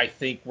 I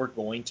think we're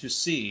going to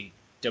see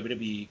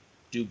WWE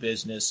do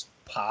business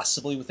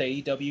possibly with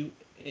AEW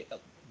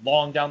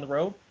long down the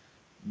road,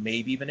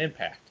 maybe even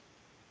Impact.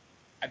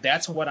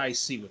 That's what I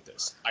see with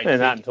this.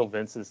 Not until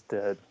Vince is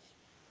dead.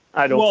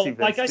 I don't see Vince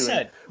like I doing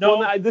said, it. no.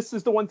 Well, this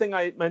is the one thing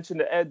I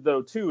mentioned to Ed,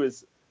 though, too,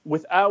 is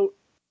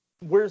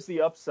where's the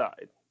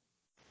upside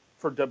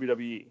for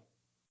WWE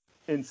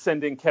in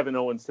sending Kevin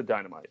Owens to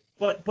Dynamite?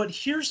 But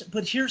here's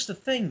the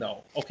thing,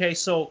 though. Okay,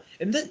 so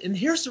and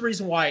here's the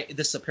reason why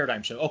this is a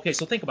paradigm shift. Okay,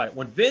 so think about it.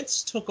 When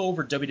Vince took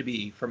over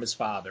WWE from his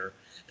father,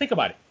 think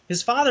about it.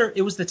 His father,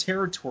 it was the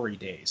territory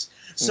days.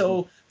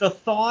 So the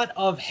thought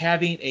of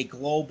having a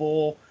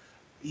global,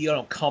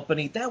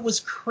 company, that was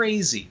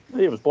crazy.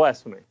 It was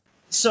blasphemy.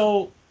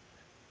 So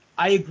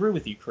I agree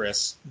with you,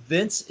 Chris.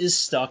 Vince is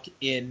stuck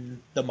in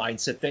the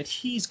mindset that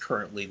he's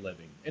currently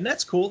living, and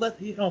that's cool. That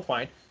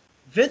fine.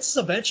 Vince is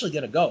eventually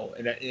going to go,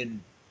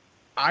 and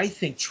I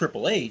think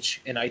Triple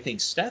H and I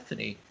think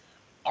Stephanie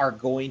are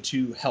going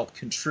to help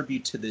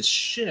contribute to this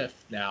shift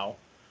now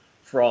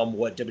from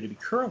what WWE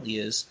currently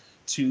is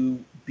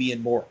to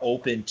being more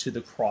open to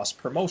the cross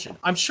promotion.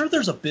 I'm sure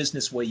there's a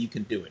business way you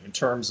can do it in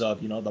terms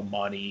of, the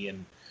money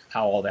and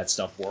how all that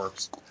stuff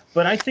works.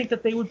 But I think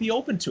that they would be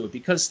open to it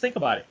because think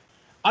about it.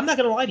 I'm not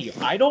going to lie to you.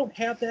 I don't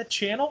have that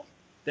channel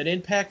that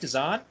Impact is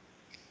on.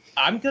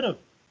 I'm going to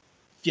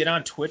get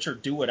on Twitch or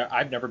do what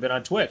I've never been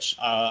on Twitch.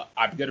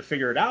 I'm going to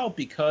figure it out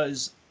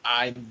because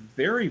I'm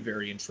very,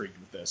 very intrigued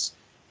with this.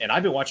 And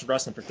I've been watching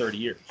wrestling for 30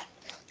 years.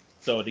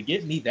 So to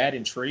get me that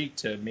intrigued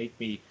to make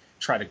me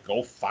try to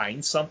go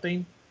find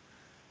something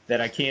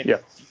that I can't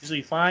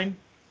usually find,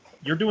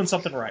 you're doing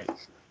something right.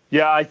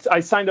 Yeah, I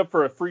signed up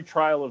for a free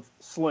trial of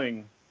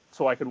Sling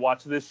so I could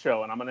watch this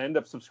show, and I'm going to end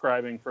up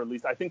subscribing for at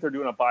least, I think they're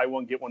doing a buy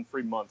one, get one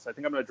free month. So I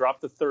think I'm going to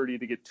drop to 30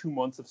 to get 2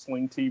 months of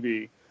Sling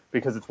TV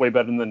because it's way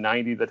better than the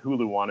 90 that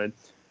Hulu wanted.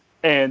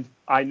 And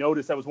I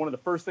noticed, that was one of the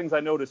first things I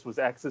noticed, was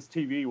Access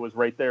TV was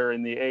right there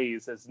in the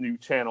A's as new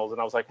channels.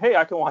 And I was like, hey,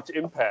 I can watch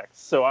Impact.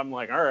 So I'm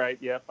like, all right,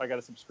 yep, I got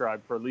to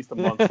subscribe for at least a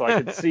month so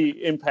I could see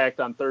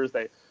Impact on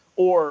Thursday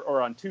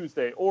or on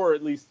Tuesday, or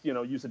at least,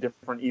 use a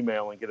different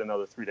email and get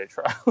another 3-day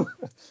trial.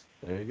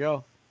 There you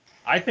go.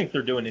 I think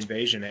they're doing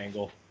invasion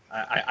angle.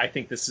 I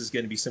think this is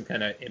going to be some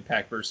kind of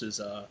Impact versus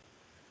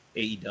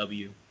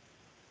AEW.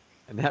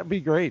 And that'd be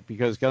great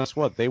because guess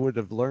what? They would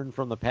have learned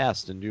from the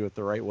past and do it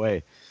the right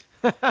way.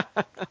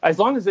 As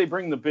long as they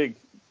bring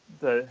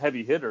the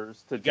heavy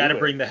hitters to got to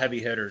bring the heavy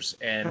hitters,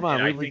 and come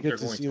on, and I we think get they're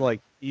to going see to. like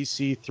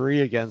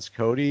EC3 against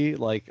Cody.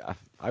 Like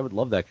I would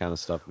love that kind of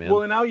stuff, man.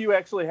 Well, and now you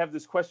actually have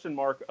this question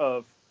mark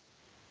of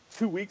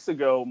 2 weeks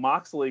ago,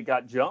 Moxley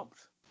got jumped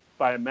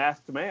by a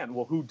masked man.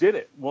 Well, who did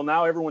it? Well,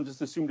 now everyone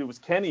just assumed it was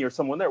Kenny or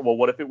someone there. Well,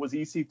 what if it was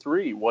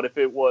EC3? What if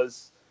it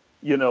was,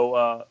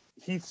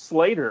 Heath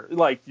Slater?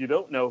 Like, you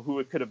don't know who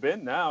it could have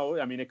been now.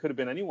 I mean, it could have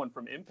been anyone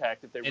from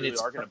Impact if they really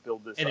are going to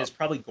build this and up. it's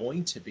probably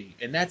going to be.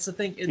 And that's the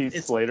thing.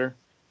 Heath Slater.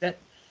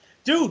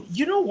 Dude,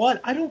 you know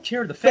what? I don't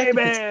care. The fact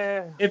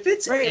if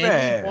it's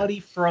anybody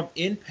from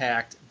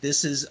Impact,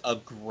 this is a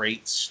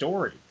great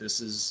story.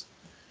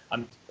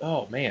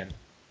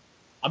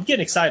 I'm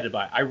getting excited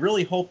about it. I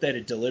really hope that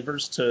it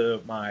delivers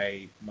to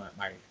my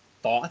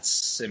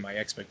thoughts and my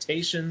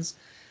expectations.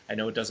 I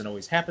know it doesn't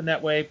always happen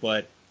that way,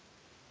 but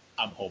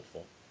I'm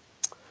hopeful.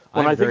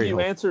 Well, I think you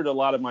answered a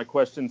lot of my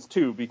questions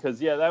too, because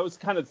that was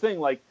kind of the thing.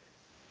 Like,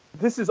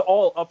 this is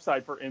all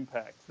upside for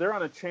Impact. They're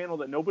on a channel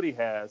that nobody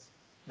has.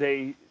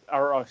 They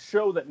are a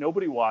show that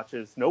nobody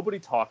watches, nobody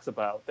talks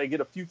about. They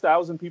get a few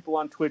thousand people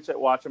on Twitch that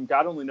watch them.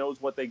 God only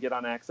knows what they get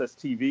on Access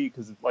TV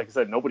because, like I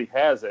said, nobody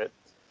has it.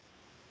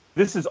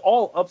 This is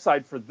all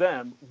upside for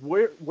them.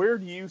 Where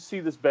do you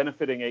see this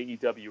benefiting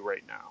AEW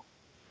right now?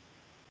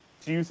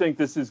 Do you think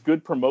this is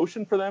good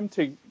promotion for them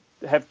to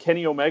have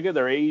Kenny Omega,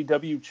 their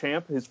AEW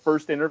champ, his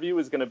first interview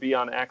is going to be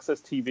on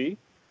Access TV?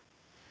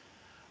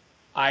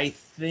 I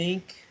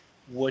think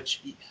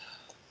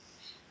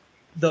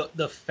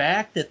the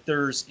fact that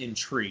there's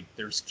intrigue,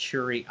 there's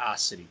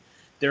curiosity,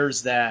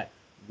 there's that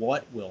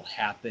what will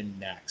happen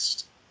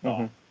next.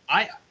 Mm-hmm.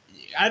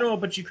 I don't know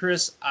about you,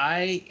 Chris.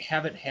 I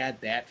haven't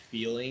had that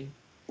feeling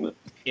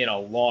in a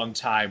long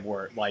time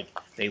where like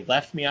they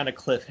left me on a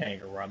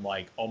cliffhanger where I'm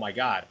like, oh my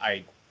god,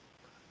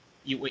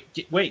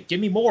 wait, give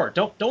me more.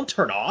 Don't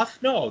turn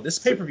off. No, this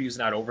pay-per-view is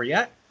not over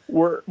yet.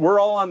 We're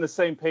all on the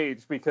same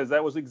page because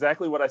that was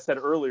exactly what I said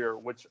earlier,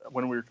 which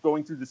when we were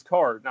going through this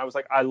card, and I was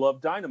like, I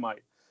love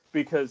Dynamite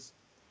because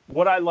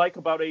what I like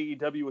about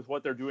AEW is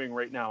what they're doing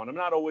right now, and I'm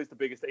not always the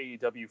biggest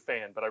AEW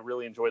fan, but I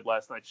really enjoyed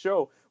last night's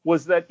show,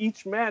 was that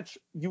each match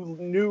you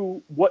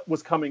knew what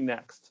was coming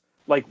next.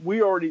 Like,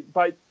 we already,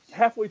 by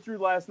halfway through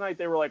last night,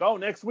 they were like, oh,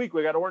 next week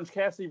we got Orange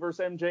Cassidy versus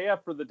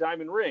MJF for the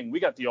Diamond Ring. We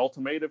got the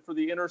Ultimatum for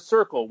the Inner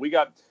Circle. We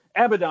got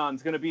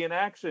Abaddon's going to be in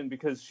action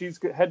because she's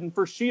heading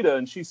for Sheeta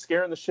and she's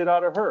scaring the shit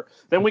out of her.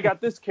 Then we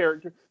got this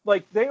character.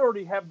 Like, they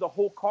already have the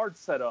whole card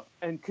set up.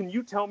 And can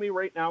you tell me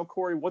right now,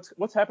 Corey,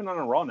 what's happening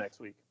on Raw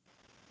next week?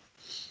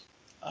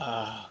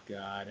 Oh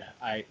God,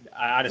 I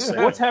honestly.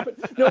 What's happening?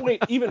 No,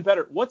 wait, even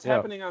better. What's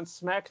happening on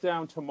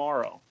SmackDown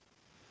tomorrow?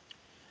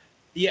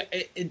 Yeah,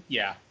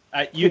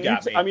 you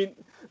got me. I mean,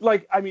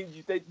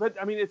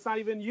 it's not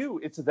even you.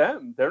 It's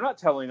them. They're not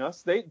telling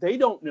us. They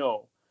don't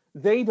know.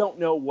 They don't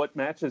know what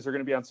matches are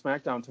going to be on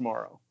SmackDown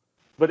tomorrow.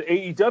 But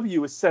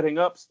AEW is setting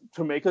up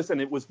to make us,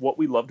 and it was what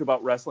we loved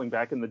about wrestling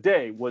back in the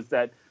day, was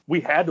that we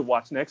had to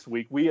watch next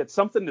week. We had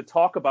something to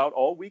talk about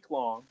all week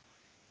long.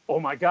 Oh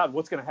my God,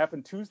 what's going to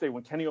happen Tuesday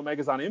when Kenny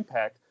Omega's on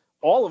Impact?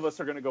 All of us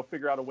are going to go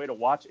figure out a way to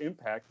watch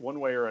Impact one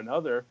way or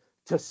another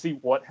to see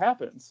what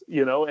happens,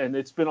 and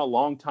it's been a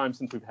long time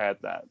since we've had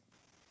that.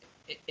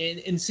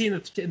 And seeing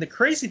the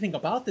crazy thing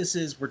about this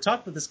is we're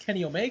talking about this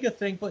Kenny Omega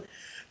thing, but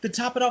to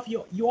top it off,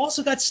 you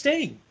also got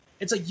Sting.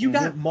 It's like you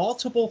got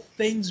multiple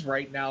things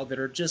right now that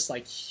are just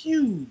like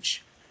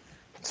huge.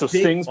 So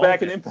Sting's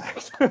back in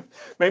Impact.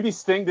 Maybe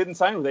Sting didn't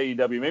sign with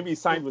AEW. Maybe he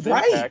signed with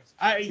Impact.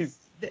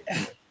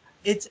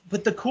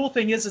 But the cool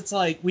thing is, it's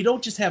like we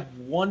don't just have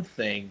one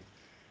thing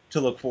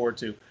to look forward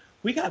to.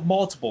 We got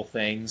multiple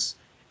things.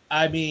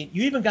 I mean,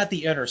 you even got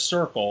the Inner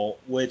Circle,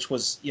 which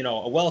was,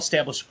 a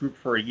well-established group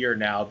for a year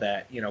now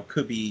that,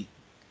 could be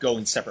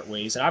going separate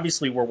ways. And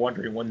obviously we're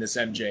wondering when this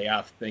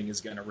MJF thing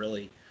is going to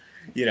really,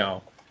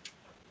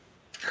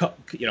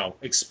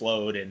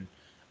 explode.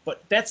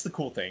 But that's the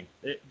cool thing.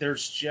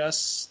 There's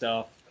just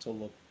stuff to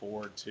look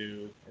forward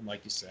to. And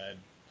like you said,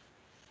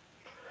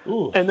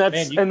 Ooh, And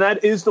man,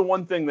 that is the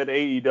one thing that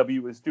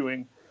AEW is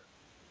doing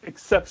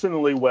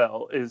exceptionally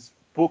well, is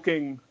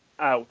booking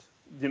out,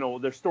 their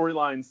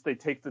storylines. They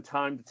take the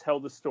time to tell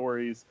the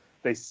stories.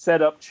 They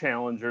set up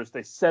challengers.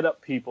 They set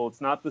up people.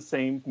 It's not the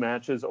same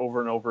matches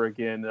over and over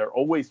again. They're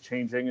always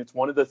changing. It's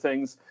one of the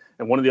things,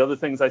 and one of the other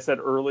things I said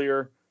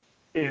earlier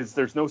is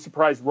there's no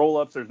surprise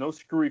roll-ups. There's no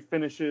screwy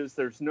finishes.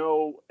 They're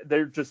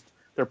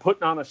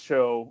putting on a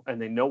show, and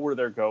they know where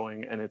they're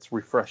going, and it's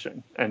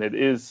refreshing. And it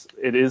is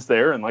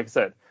there. And like I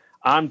said,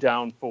 I'm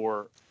down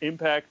for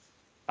Impact.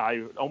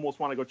 I almost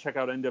want to go check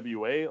out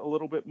NWA a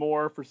little bit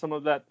more for some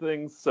of that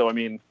things. So, I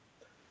mean,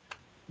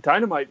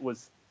 Dynamite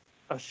was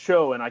a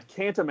show, and I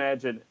can't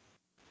imagine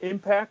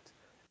Impact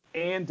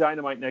and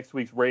Dynamite next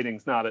week's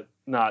ratings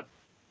not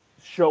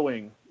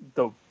showing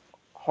the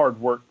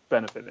hard work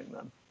benefiting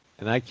them.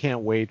 And I can't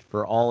wait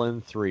for All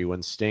In 3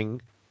 when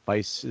Sting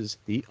faces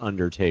The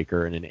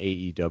Undertaker in an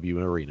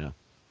AEW arena.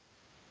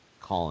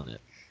 Calling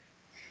it.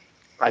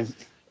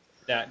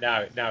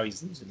 Now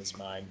he's losing his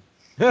mind.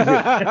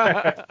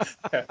 I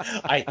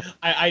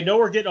know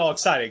we're getting all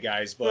excited,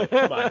 guys, but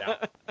come on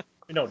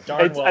now.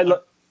 Darn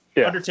well.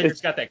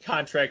 Undertaker's got that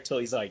contract till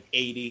he's like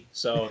 80.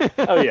 So.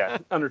 Oh yeah,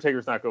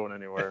 Undertaker's not going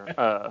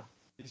anywhere.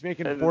 He's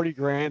making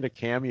 $40,000 a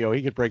cameo.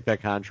 He could break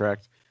that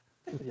contract.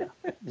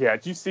 Yeah.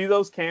 Did you see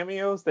those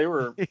cameos? They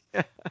were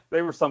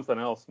something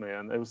else,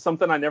 man. It was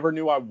something I never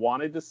knew I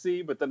wanted to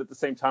see, but then at the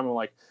same time, I'm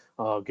like,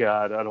 oh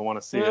god, I don't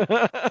want to see it.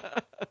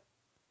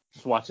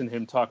 Just watching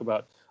him talk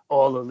about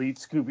All Elite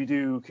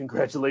Scooby-Doo,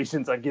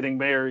 congratulations on getting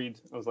married.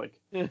 I was like,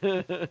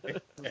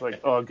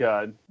 oh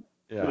god,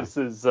 this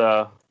is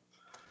a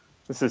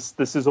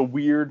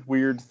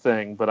weird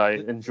thing, but I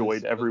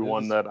enjoyed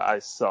everyone that I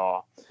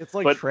saw. It's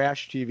like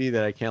trash TV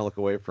that I can't look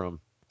away from.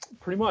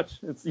 Pretty much,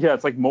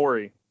 it's like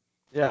Maury.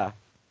 Yeah.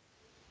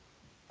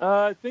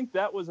 I think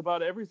that was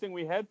about everything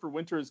we had for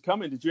Winter is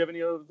Coming. Did you have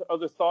any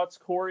other thoughts,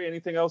 Corey?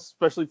 Anything else,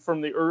 especially from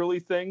the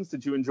early things?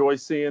 Did you enjoy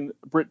seeing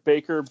Britt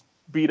Baker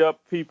beat up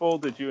people?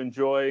 Did you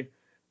enjoy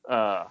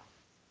the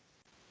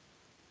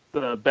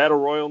Battle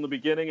Royal in the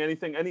beginning?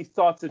 Any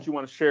thoughts that you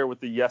want to share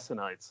with the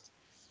Yesenites?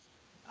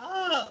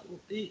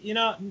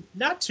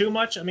 Not too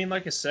much. I mean,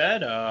 like I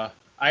said, I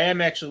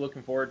am actually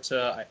looking forward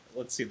to,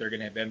 let's see, they're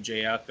going to have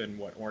MJF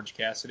and Orange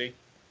Cassidy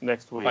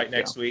next week. Fight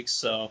next week,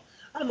 so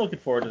I'm looking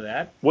forward to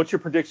that. What's your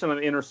prediction on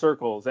the Inner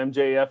Circle? Is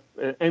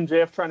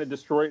MJF trying to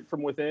destroy it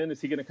from within? Is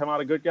he going to come out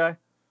a good guy?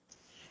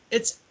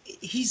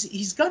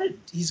 He's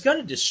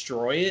gonna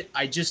destroy it.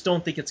 I just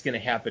don't think it's gonna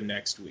happen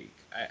next week.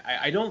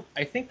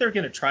 I think they're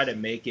gonna try to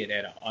make it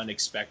at an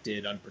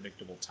unexpected,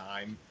 unpredictable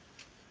time.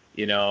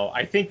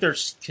 I think they're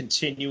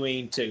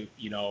continuing to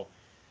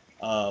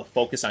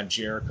focus on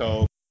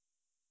Jericho,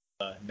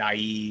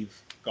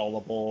 naive,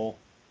 gullible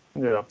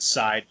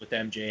side with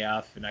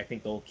MJF, and I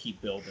think they'll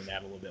keep building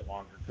that a little bit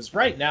longer. Because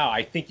right now,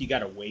 I think you got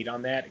to wait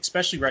on that,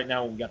 especially right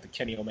now when we got the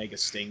Kenny Omega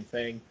Sting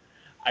thing.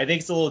 I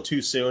think it's a little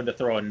too soon to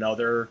throw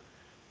another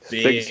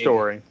big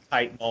story,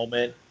 tight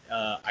moment.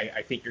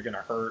 I think you're going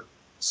to hurt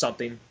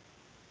something.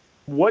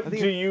 What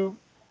you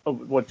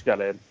got,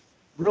 Ed?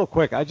 Real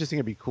quick, I just think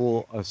it'd be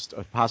cool.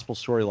 A possible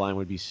storyline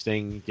would be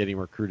Sting getting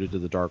recruited to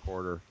the Dark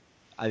Order.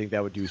 I think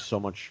that would do so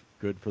much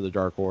good for the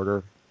Dark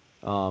Order.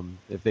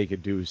 If they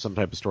could do some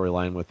type of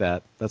storyline with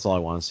that, that's all I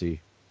want to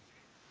see.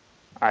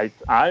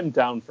 I'm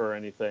down for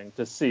anything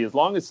to see, as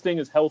long as Sting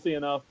is healthy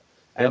enough.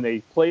 And they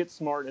play it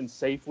smart and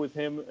safe with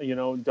him.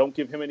 Don't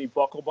give him any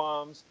buckle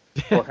bombs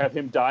or have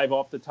him dive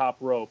off the top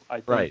rope.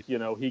 I think,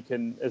 he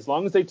can, as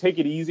long as they take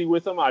it easy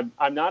with him.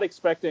 I'm not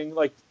expecting,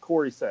 like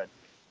Corey said,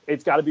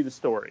 it's got to be the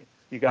story.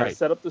 You got to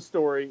set up the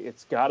story.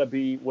 It's got to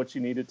be what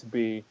you need it to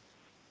be.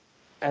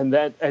 And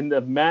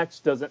the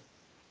match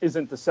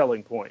isn't the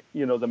selling point.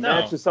 The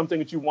match is something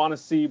that you want to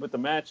see, but the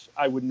match,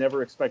 I would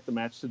never expect the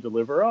match to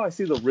deliver. Oh, I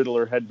see the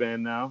Riddler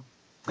headband now.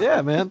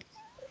 Yeah, man.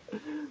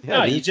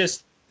 Yeah, you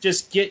just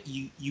get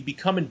you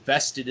become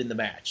invested in the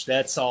match.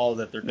 That's all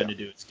that they're going to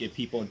do, is get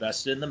people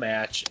invested in the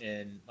match,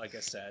 and like I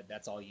said,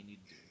 that's all you need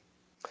to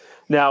do.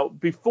 Now,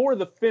 before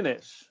the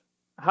finish,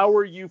 how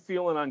are you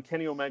feeling on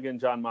Kenny Omega and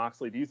Jon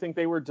Moxley? Do you think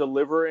they were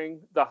delivering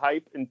the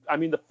hype? And I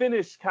mean, the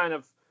finish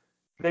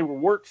they were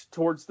worked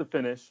towards the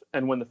finish,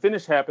 and when the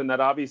finish happened, that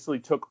obviously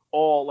took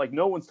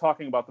no one's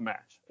talking about the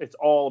match. It's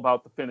all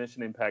about the finish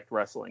and Impact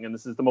Wrestling, and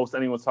this is the most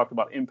anyone's talked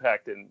about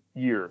Impact in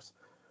years.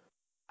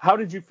 How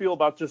did you feel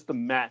about just the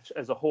match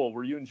as a whole?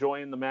 Were you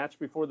enjoying the match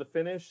before the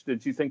finish?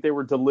 Did you think they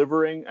were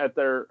delivering at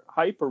their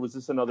hype, or was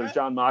this another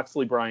Jon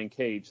Moxley, Brian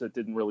Cage that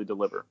didn't really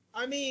deliver?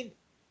 I mean,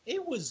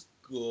 it was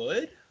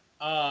good.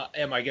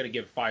 Am I going to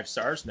give 5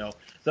 stars? No.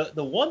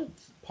 The one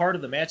part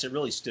of the match that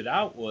really stood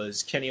out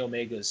was Kenny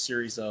Omega's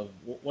series of,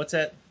 what's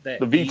that? The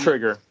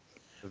V-trigger.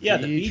 The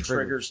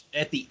V-triggers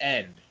at the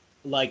end.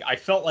 Like, I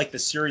felt like the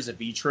series of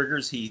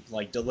V-triggers he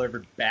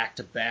delivered back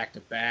to back to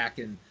back,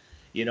 and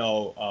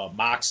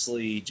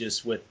Moxley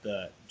just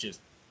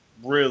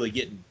really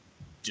getting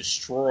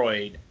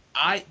destroyed.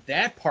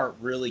 That part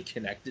really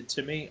connected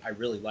to me. I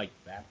really liked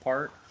that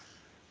part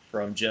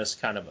from just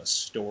kind of a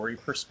story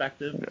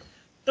perspective.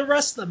 The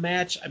rest of the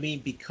match, I mean,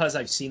 because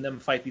I've seen them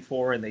fight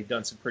before and they've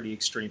done some pretty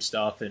extreme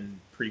stuff in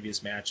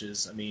previous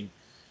matches. I mean,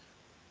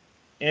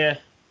 it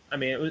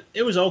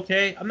was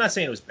okay. I'm not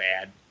saying it was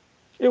bad.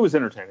 It was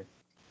entertaining.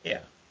 Yeah.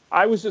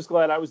 I was just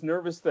glad. I was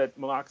nervous that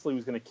Moxley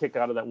was going to kick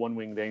out of that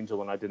one-winged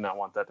angel, and I did not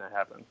want that to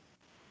happen.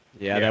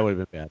 Yeah, that would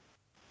have been bad.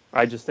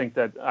 I just think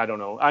that, I don't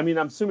know. I mean,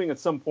 I'm assuming at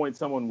some point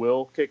someone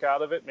will kick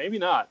out of it. Maybe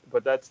not,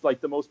 but that's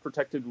like the most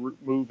protected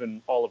move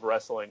in all of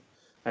wrestling,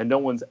 and no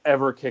one's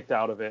ever kicked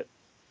out of it.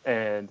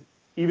 And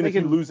even if he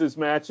loses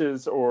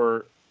matches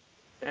or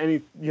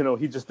he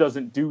just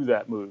doesn't do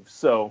that move.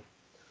 So,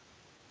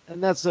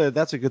 and that's a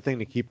good thing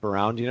to keep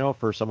around,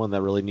 for someone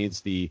that really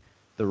needs the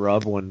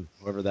rub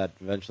whenever that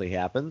eventually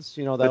happens.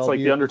 That's like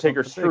the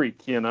Undertaker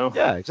streak,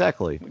 Yeah,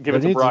 exactly. Give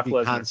it to Brock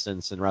Lesnar.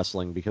 Constance in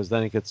wrestling, because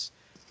then it gets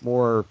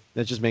more.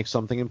 It just makes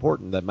something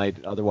important that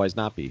might otherwise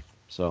not be.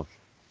 So.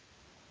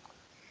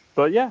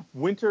 But yeah,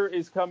 winter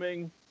is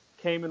coming.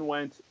 Came and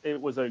went.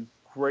 It was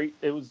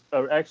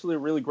actually a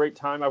really great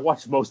time. I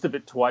watched most of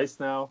it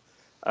twice now.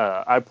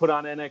 I put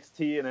on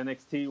NXT, and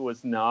NXT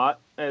was not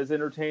as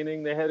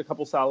entertaining. They had a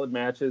couple solid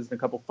matches and a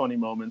couple funny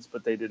moments,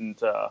 but they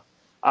didn't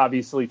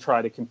obviously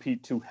try to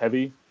compete too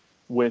heavy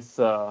with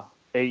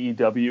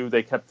AEW.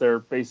 They kept their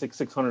basic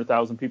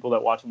 600,000 people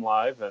that watch them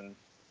live, and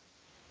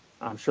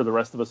I'm sure the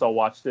rest of us all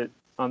watched it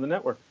on the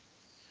network.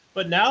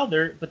 But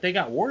they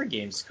got War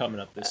Games coming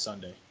up this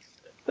Sunday.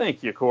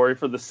 Thank you, Corey,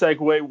 for the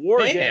segue. War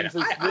Games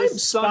is I'm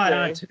this spot Sunday.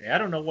 on today. I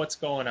don't know what's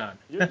going on.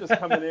 You're just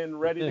coming in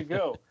ready to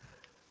go.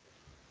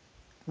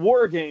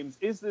 War Games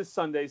is this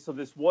Sunday, so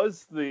this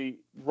was the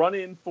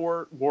run-in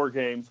for War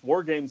Games.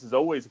 War Games is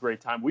always a great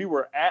time. We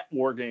were at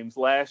War Games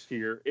last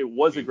year. It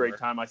was a great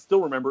time. I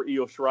still remember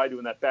Io Shirai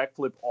doing that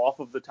backflip off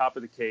of the top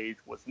of the cage.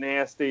 Was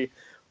nasty.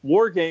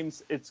 War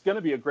Games, it's going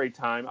to be a great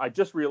time. I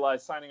just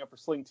realized signing up for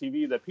Sling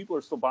TV that people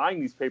are still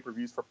buying these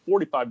pay-per-views for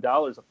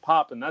 $45 a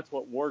pop, and that's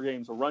what War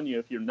Games will run you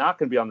if you're not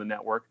going to be on the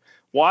network.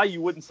 Why you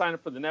wouldn't sign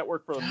up for the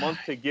network for a month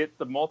to get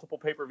the multiple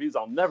pay-per-views,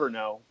 I'll never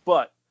know.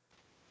 But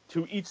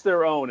to each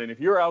their own, and if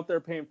you're out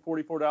there paying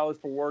 $44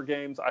 for War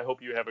Games, I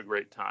hope you have a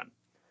great time.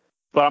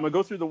 But I'm going to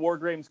go through the War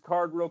Games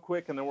card real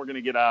quick, and then we're going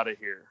to get out of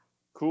here.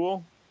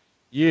 Cool?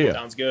 Yeah.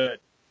 Sounds good.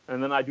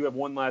 And then I do have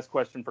one last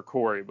question for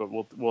Corey, but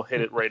we'll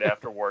hit it right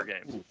after War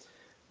Games.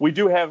 We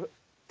do have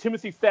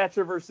Timothy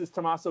Thatcher versus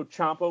Tommaso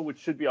Ciampa, which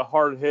should be a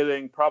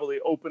hard-hitting,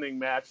 probably opening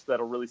match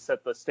that'll really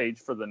set the stage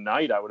for the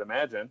night, I would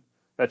imagine.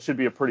 That should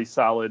be a pretty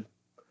solid.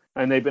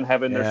 And they've been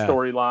having their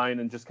storyline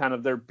and just kind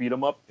of their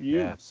beat-em-up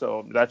feud. Yeah.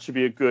 So that should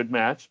be a good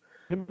match.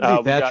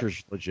 Timothy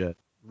Thatcher's legit.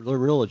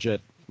 Real legit.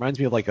 Reminds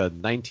me of like a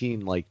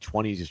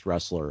 20s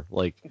wrestler.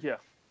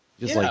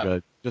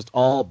 Just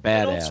all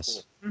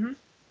badass. Mm-hmm.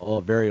 Oh,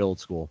 very old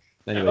school.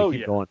 Anyway,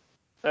 keep going.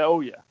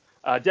 Oh,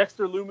 yeah.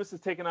 Dexter Lumis is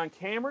taking on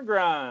Cameron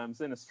Grimes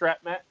in a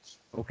strap match.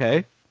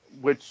 Okay.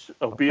 Which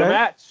will be a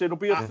match. It'll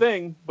be a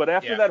thing. But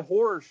after that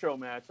horror show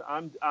match,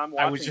 I'm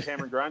watching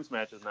Cameron Grimes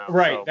matches now.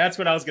 Right. So. That's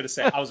what I was going to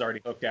say. I was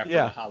already hooked after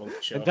the Halloween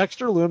show. And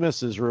Dexter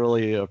Lumis is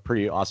really a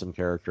pretty awesome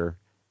character.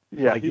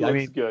 Yeah, he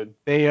looks good.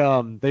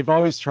 They've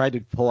always tried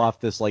to pull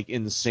off this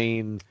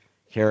insane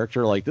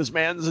character. Like, this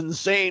man's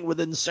insane with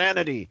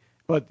insanity.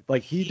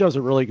 But he does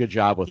a really good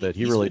job with it.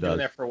 He really does. He's been doing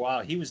that for a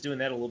while. He was doing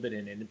that a little bit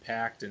in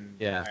Impact,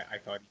 and I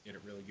thought he did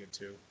it really good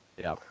too.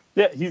 Yeah.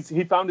 Yeah,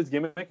 he found his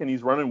gimmick and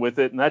he's running with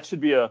it, and that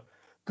should be a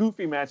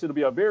goofy match. It'll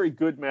be a very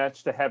good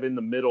match to have in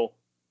the middle.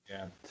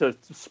 Yeah. To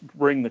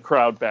bring the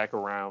crowd back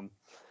around.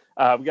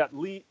 We got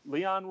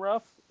Leon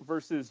Ruff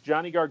versus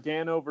Johnny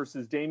Gargano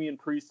versus Damian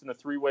Priest in a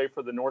three-way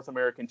for the North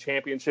American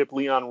Championship.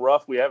 Leon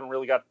Ruff, we haven't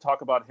really got to talk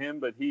about him,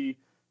 but he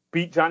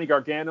beat Johnny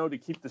Gargano to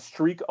keep the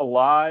streak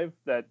alive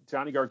that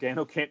Johnny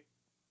Gargano can't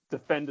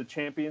defend a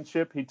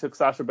championship. He took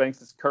Sasha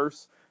Banks'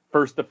 curse.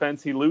 First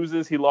defense he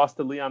loses. He lost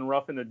to Leon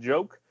Ruff in a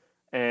joke,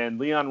 and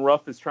Leon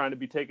Ruff is trying to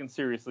be taken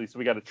seriously. So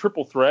we got a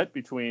triple threat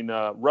between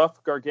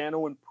Ruff,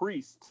 Gargano, and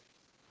Priest.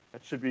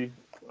 That should be,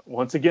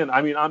 once again,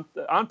 I mean,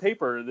 on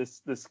paper,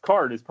 this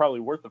card is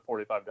probably worth the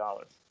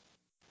 $45.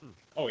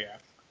 Oh, yeah.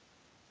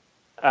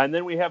 And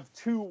then we have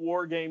two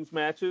War Games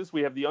matches.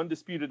 We have the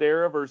Undisputed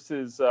Era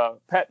versus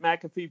Pat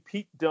McAfee,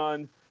 Pete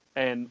Dunne,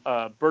 and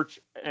Birch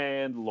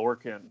and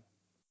Lorcan.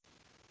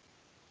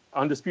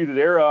 Undisputed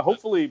Era.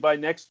 Hopefully by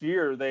next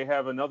year they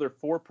have another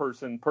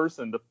four-person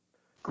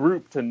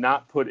group to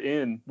not put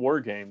in War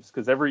Games,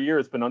 because every year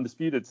it's been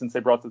undisputed since they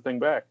brought the thing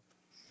back.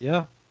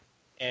 Yeah.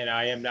 And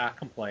I am not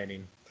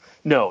complaining.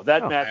 No,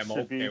 that match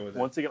should be,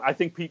 once again, I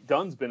think Pete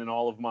Dunne's been in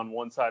all of them on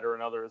one side or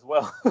another as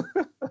well.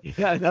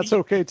 Yeah, that's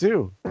okay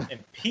too. And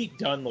Pete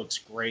Dunne looks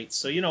great,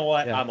 so you know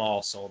what? Yeah. I'm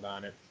all sold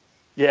on it.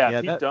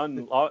 Yeah, Pete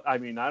Dunne, I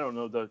mean, I don't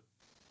know,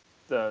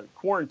 the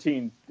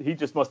quarantine, he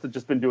just must have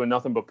just been doing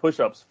nothing but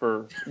push-ups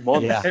for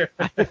months. Yeah,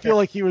 I feel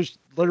like he was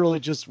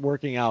literally just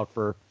working out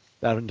for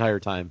that entire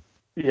time.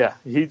 Yeah,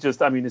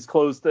 his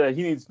clothes,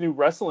 he needs new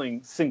wrestling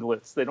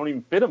singlets. They don't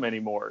even fit him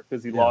anymore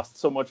because he lost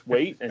so much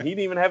weight, and he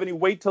didn't even have any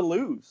weight to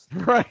lose.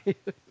 Right.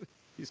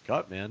 He's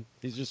cut, man.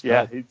 He's just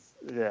cut.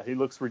 Yeah, he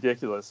looks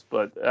ridiculous,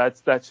 but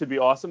that should be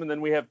awesome. And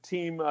then we have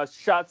Team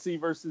Shotzi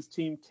versus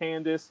Team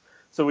Candice.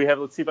 So we have,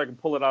 let's see if I can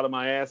pull it out of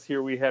my ass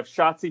here. We have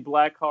Shotzi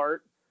Blackheart,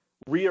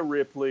 Rhea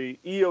Ripley,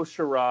 Io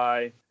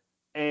Shirai,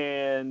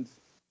 and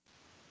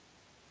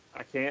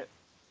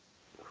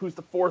who's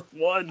the fourth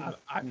one?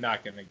 I'm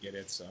not going to get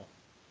it, so.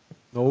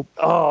 Nope.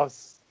 Oh,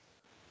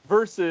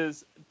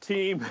 versus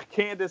Team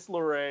Candice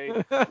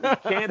LeRae.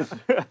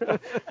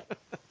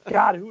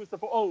 God, who was the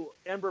fourth? Oh,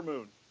 Ember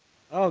Moon.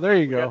 Oh, there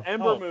you go.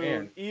 Ember Moon,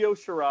 man. Io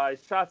Shirai,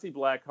 Shotzi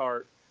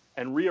Blackheart,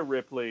 and Rhea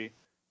Ripley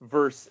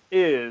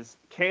versus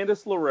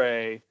Candice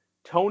LeRae,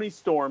 Toni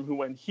Storm, who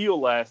went heel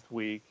last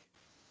week,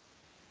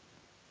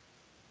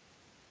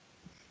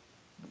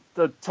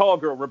 the tall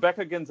girl,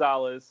 Rebecca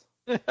Gonzalez.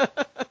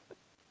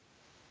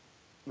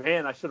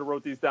 Man, I should have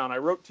wrote these down. I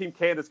wrote Team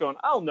Candice going,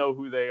 I'll know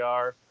who they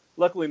are.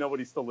 Luckily,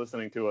 nobody's still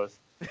listening to us.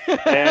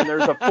 And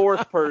there's a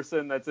fourth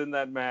person that's in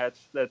that match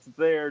that's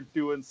there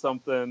doing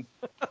something.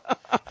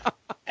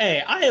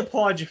 Hey, I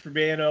applaud you for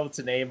being able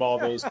to name all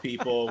those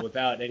people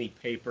without any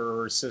paper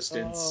or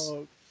assistance.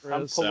 Oh,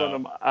 I'm pulling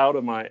them out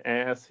of my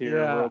ass here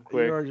real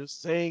quick. You are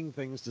just saying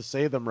things to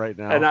say them right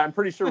now. And I'm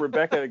pretty sure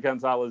Rebecca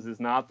Gonzalez is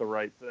not the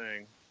right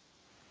thing.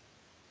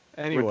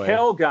 Anyway.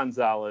 Raquel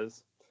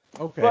Gonzalez.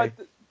 Okay. But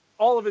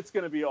all of it's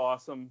going to be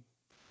awesome.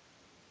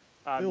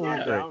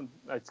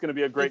 It's going to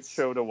be a great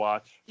show to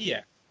watch.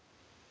 Yeah.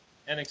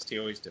 NXT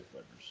always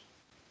delivers.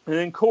 And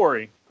then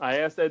Corey, I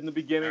asked Ed in the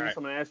beginning, right. So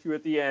I'm going to ask you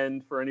at the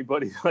end for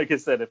anybody, like I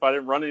said, if I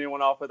didn't run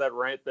anyone off with that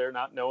rant, they're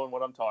not knowing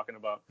what I'm talking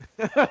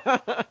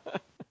about.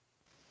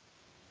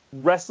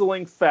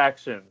 Wrestling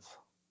factions.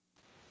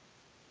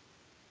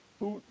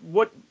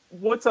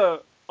 What's a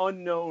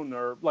unknown,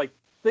 or like,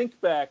 think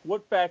back,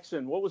 what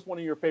was one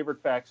of your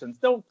favorite factions?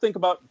 Don't think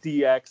about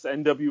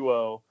DX,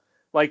 NWO.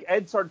 Like,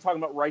 Ed started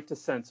talking about Right to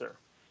Censor.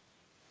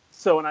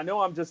 So, and I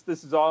know this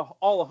is all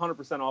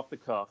 100% off the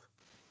cuff.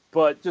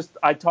 But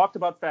I talked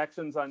about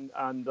factions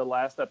on the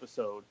last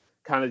episode,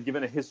 kind of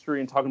giving a history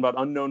and talking about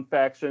unknown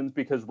factions,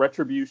 because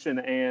Retribution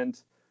and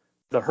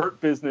the Hurt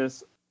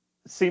Business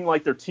seem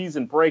like they're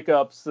teasing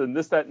breakups and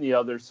this, that, and the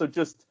other. So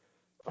just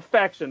a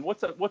faction.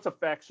 What's a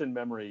faction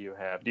memory you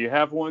have? Do you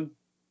have one?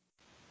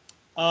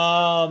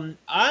 I'm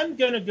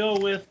going to go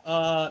with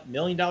 $1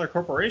 Million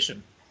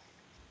Corporation.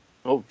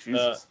 Oh,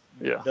 Jesus.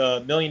 Yeah. The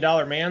 $1 Million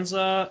Man's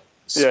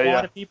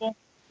squad of people.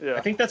 Yeah.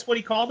 I think that's what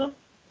he called them.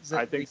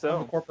 I think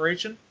so.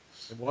 Corporation.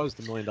 It was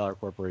the $1 Million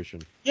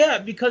Corporation. Yeah,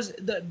 because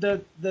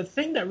the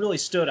thing that really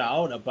stood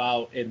out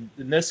about, and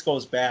this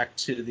goes back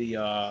to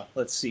the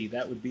let's see,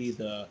 that would be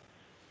the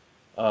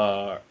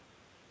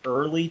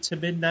early to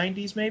mid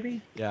 90s,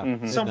 maybe. Yeah,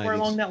 somewhere mid-90s.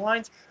 along that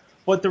lines.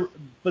 But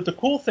the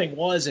cool thing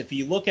was, if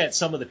you look at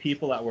some of the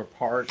people that were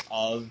part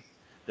of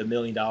the $1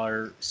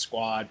 Million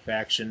Squad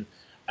faction,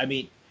 I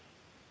mean,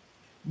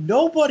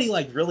 nobody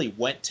like really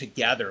went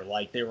together.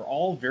 Like, they were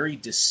all very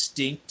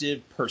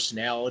distinctive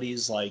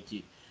personalities. Like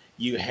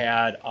you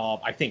had,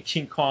 I think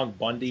King Kong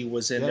Bundy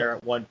was in there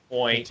at one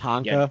point.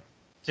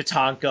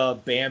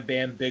 Tatanka, Bam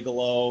Bam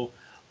Bigelow,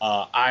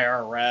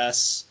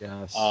 IRS.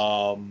 Yes.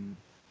 I'm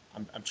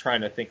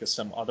trying to think of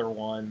some other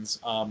ones.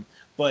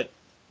 But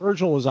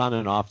Virgil was on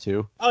and off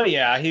too. Oh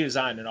yeah, he was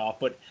on and off.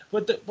 But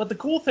the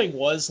cool thing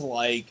was,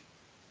 like,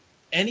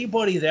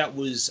 anybody that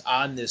was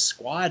on this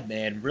squad,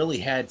 man, really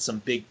had some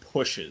big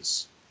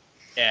pushes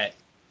at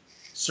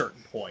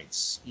certain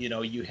points. You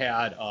know, you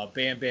had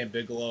Bam Bam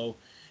Bigelow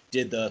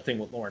did the thing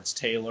with Lawrence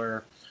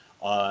Taylor.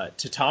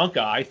 Tatanka,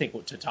 I think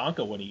with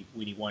Tatanka when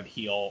he went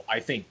heel, I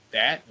think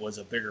that was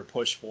a bigger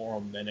push for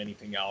him than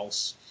anything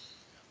else.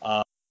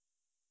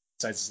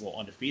 Besides his little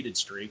undefeated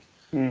streak.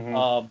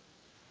 Mm-hmm.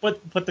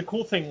 But the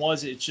cool thing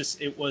was,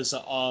 it was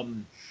a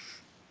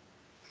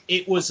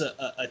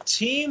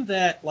team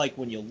that, like,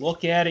 when you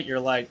look at it, you're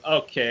like,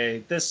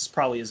 okay, this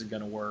probably isn't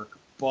going to work.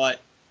 But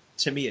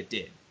to me, it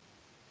did.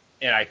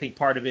 And I think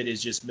part of it is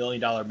just $1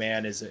 Million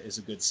Man is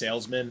a good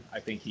salesman. I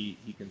think he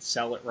can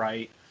sell it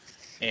right.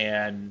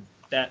 And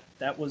that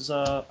was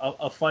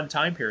a fun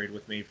time period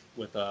with me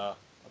with a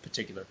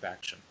particular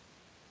faction.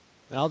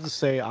 And I'll just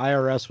say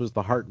IRS was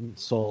the heart and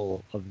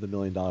soul of the $1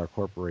 Million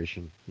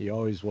Corporation. He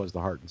always was the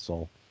heart and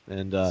soul.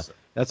 And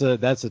that's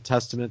a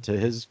testament to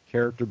his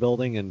character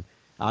building, and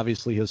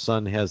obviously his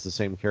son has the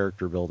same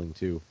character building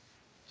too.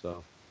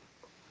 So.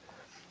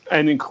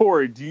 And in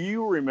Corey, do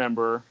you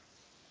remember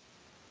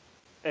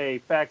a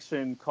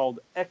faction called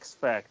X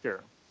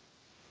Factor?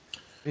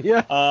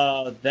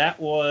 Yeah. That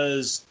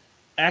was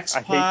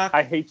X-Pac.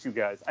 I hate you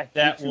guys. I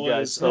hate you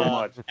guys so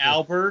much.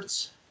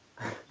 Albert.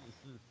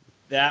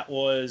 That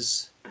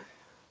was...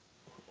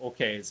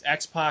 Okay, it's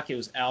X-Pac, it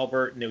was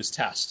Albert, and it was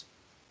Test.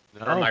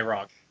 No. Or am I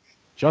wrong?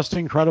 Just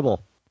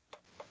Incredible.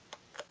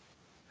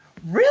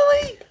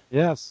 Really?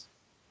 Yes.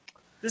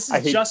 This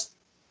is just...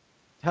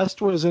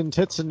 Test was in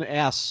Tits and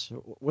Ass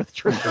with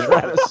Trish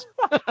Stratus.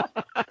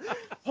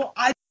 Well,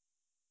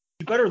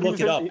 you better look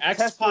it up.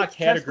 X-Pac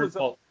had a group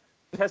called...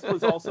 Test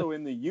was also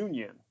in the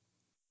Union.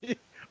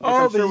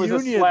 Oh, the was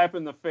Union. A slap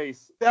in the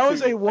face. That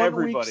was a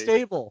one-week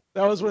stable.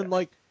 That was when,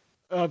 like,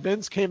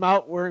 Vince came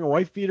out wearing a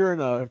wife beater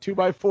and a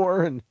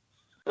 2x4, and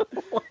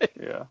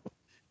Yeah.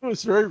 it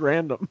was very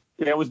random.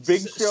 Yeah, it was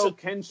Big Show,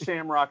 Ken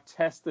Shamrock,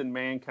 Test, and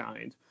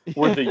Mankind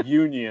were the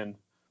Union.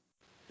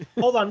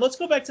 Hold on, let's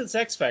go back to this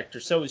X Factor.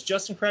 So it was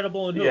Just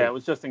Incredible and who? Yeah, it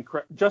was just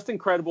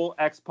Incredible,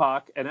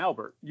 X-Pac, and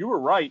Albert. You were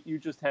right. You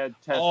just had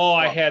Test. Oh,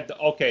 I had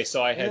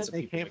so I had And some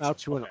they people came mixed out up.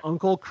 to an Okay.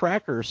 Uncle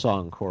Cracker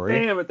song, Corey.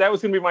 Damn it, that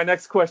was going to be my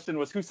next question,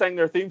 was who sang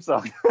their theme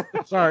song?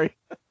 Sorry.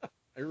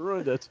 I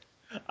ruined it.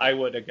 I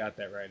would have got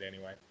that right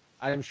anyway.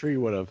 I'm sure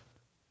you would have.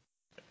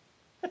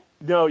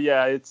 No,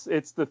 yeah,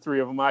 it's the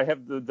three of them. I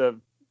have the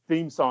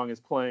theme song is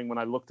playing when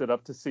I looked it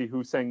up to see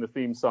who sang the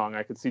theme song.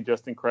 I could see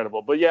Just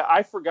Incredible. But yeah,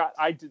 I forgot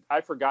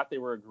they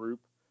were a group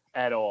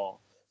at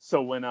all.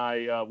 So when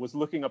I was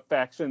looking up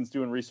factions,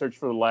 doing research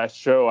for the last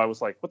show, I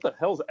was like, what the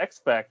hell's X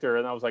Factor?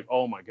 And I was like,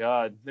 oh my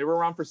God, they were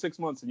around for 6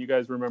 months and you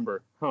guys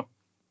remember. Huh.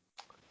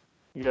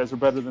 You guys are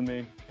better than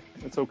me.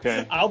 It's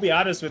okay. I'll be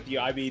honest with you.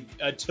 I mean,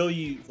 until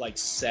you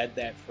said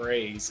that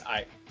phrase,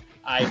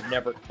 I've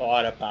never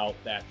thought about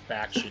that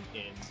faction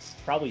in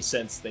probably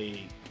since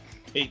they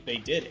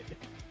did it.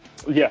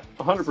 Yeah,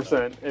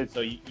 100%.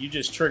 So you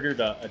just triggered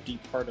a deep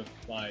part of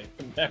my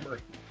memory.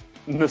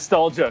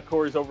 Nostalgia.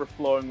 Corey's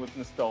overflowing with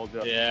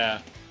nostalgia.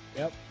 Yeah.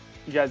 Yep.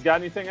 You guys got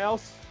anything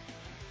else?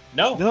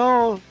 No.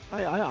 No,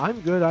 I'm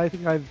good. I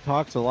think I've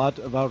talked a lot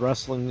about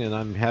wrestling, and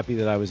I'm happy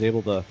that I was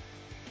able to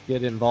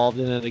get involved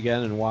in it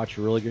again and watch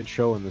a really good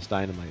show in this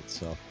Dynamite.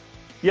 So.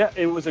 Yeah,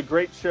 it was a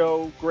great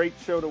show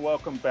to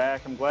welcome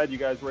back. I'm glad you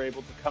guys were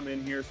able to come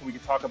in here so we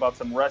could talk about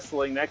some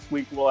wrestling. Next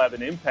week we'll have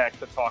an Impact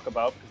to talk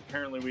about because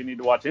apparently we need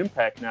to watch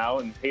Impact now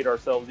and hate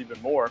ourselves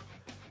even more.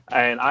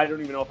 And I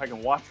don't even know if I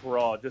can watch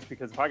Raw just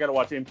because if I got to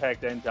watch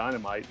Impact and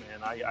Dynamite, man,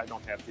 I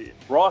don't have to.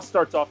 Raw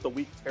starts off the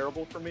week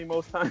terrible for me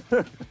most times.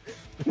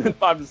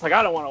 I'm just like,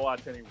 I don't want to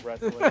watch any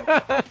wrestling.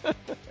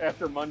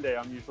 After Monday,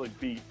 I'm usually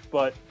beat.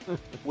 But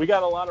we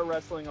got a lot of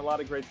wrestling, a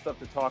lot of great stuff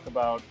to talk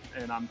about,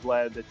 and I'm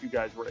glad that you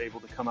guys were able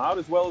to come out,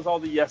 as well as all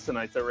the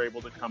Yesenites that were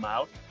able to come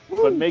out.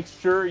 Woo! But make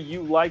sure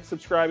you like,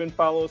 subscribe, and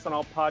follow us on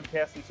all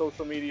podcasts and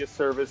social media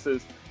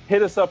services.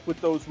 Hit us up with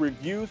those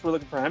reviews. We're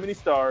looking for how many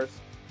stars?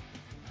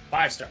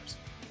 5 stars.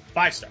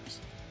 5 stars.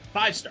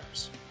 5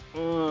 stars.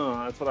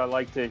 That's what I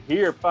like to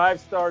hear.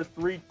 5 stars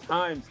 3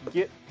 times.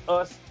 Get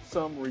us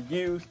some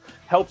reviews.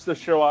 Helps the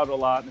show out a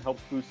lot and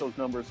helps boost those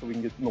numbers so we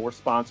can get more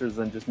sponsors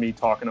than just me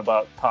talking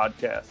about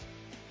podcasts.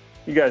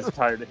 You guys are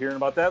tired of hearing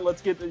about that.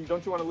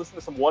 Don't you want to listen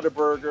to some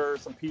Whataburger,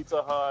 some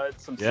Pizza Hut,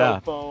 some Cell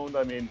Phone?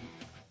 I mean,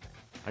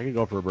 I could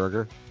go for a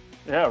burger.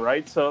 Yeah,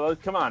 right. So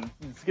come on,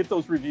 let's get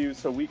those reviews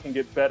so we can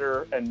get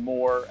better and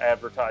more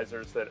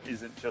advertisers that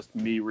isn't just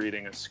me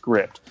reading a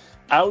script.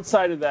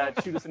 Outside of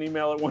that, shoot us an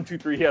email at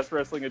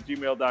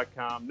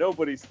 123yeswrestling@gmail.com.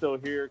 Nobody's still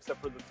here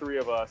except for the 3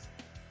 of us.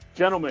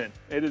 Gentlemen,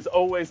 it is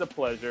always a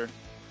pleasure.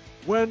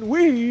 When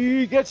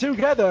we get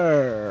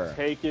together.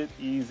 Take it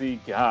easy,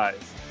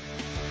 guys.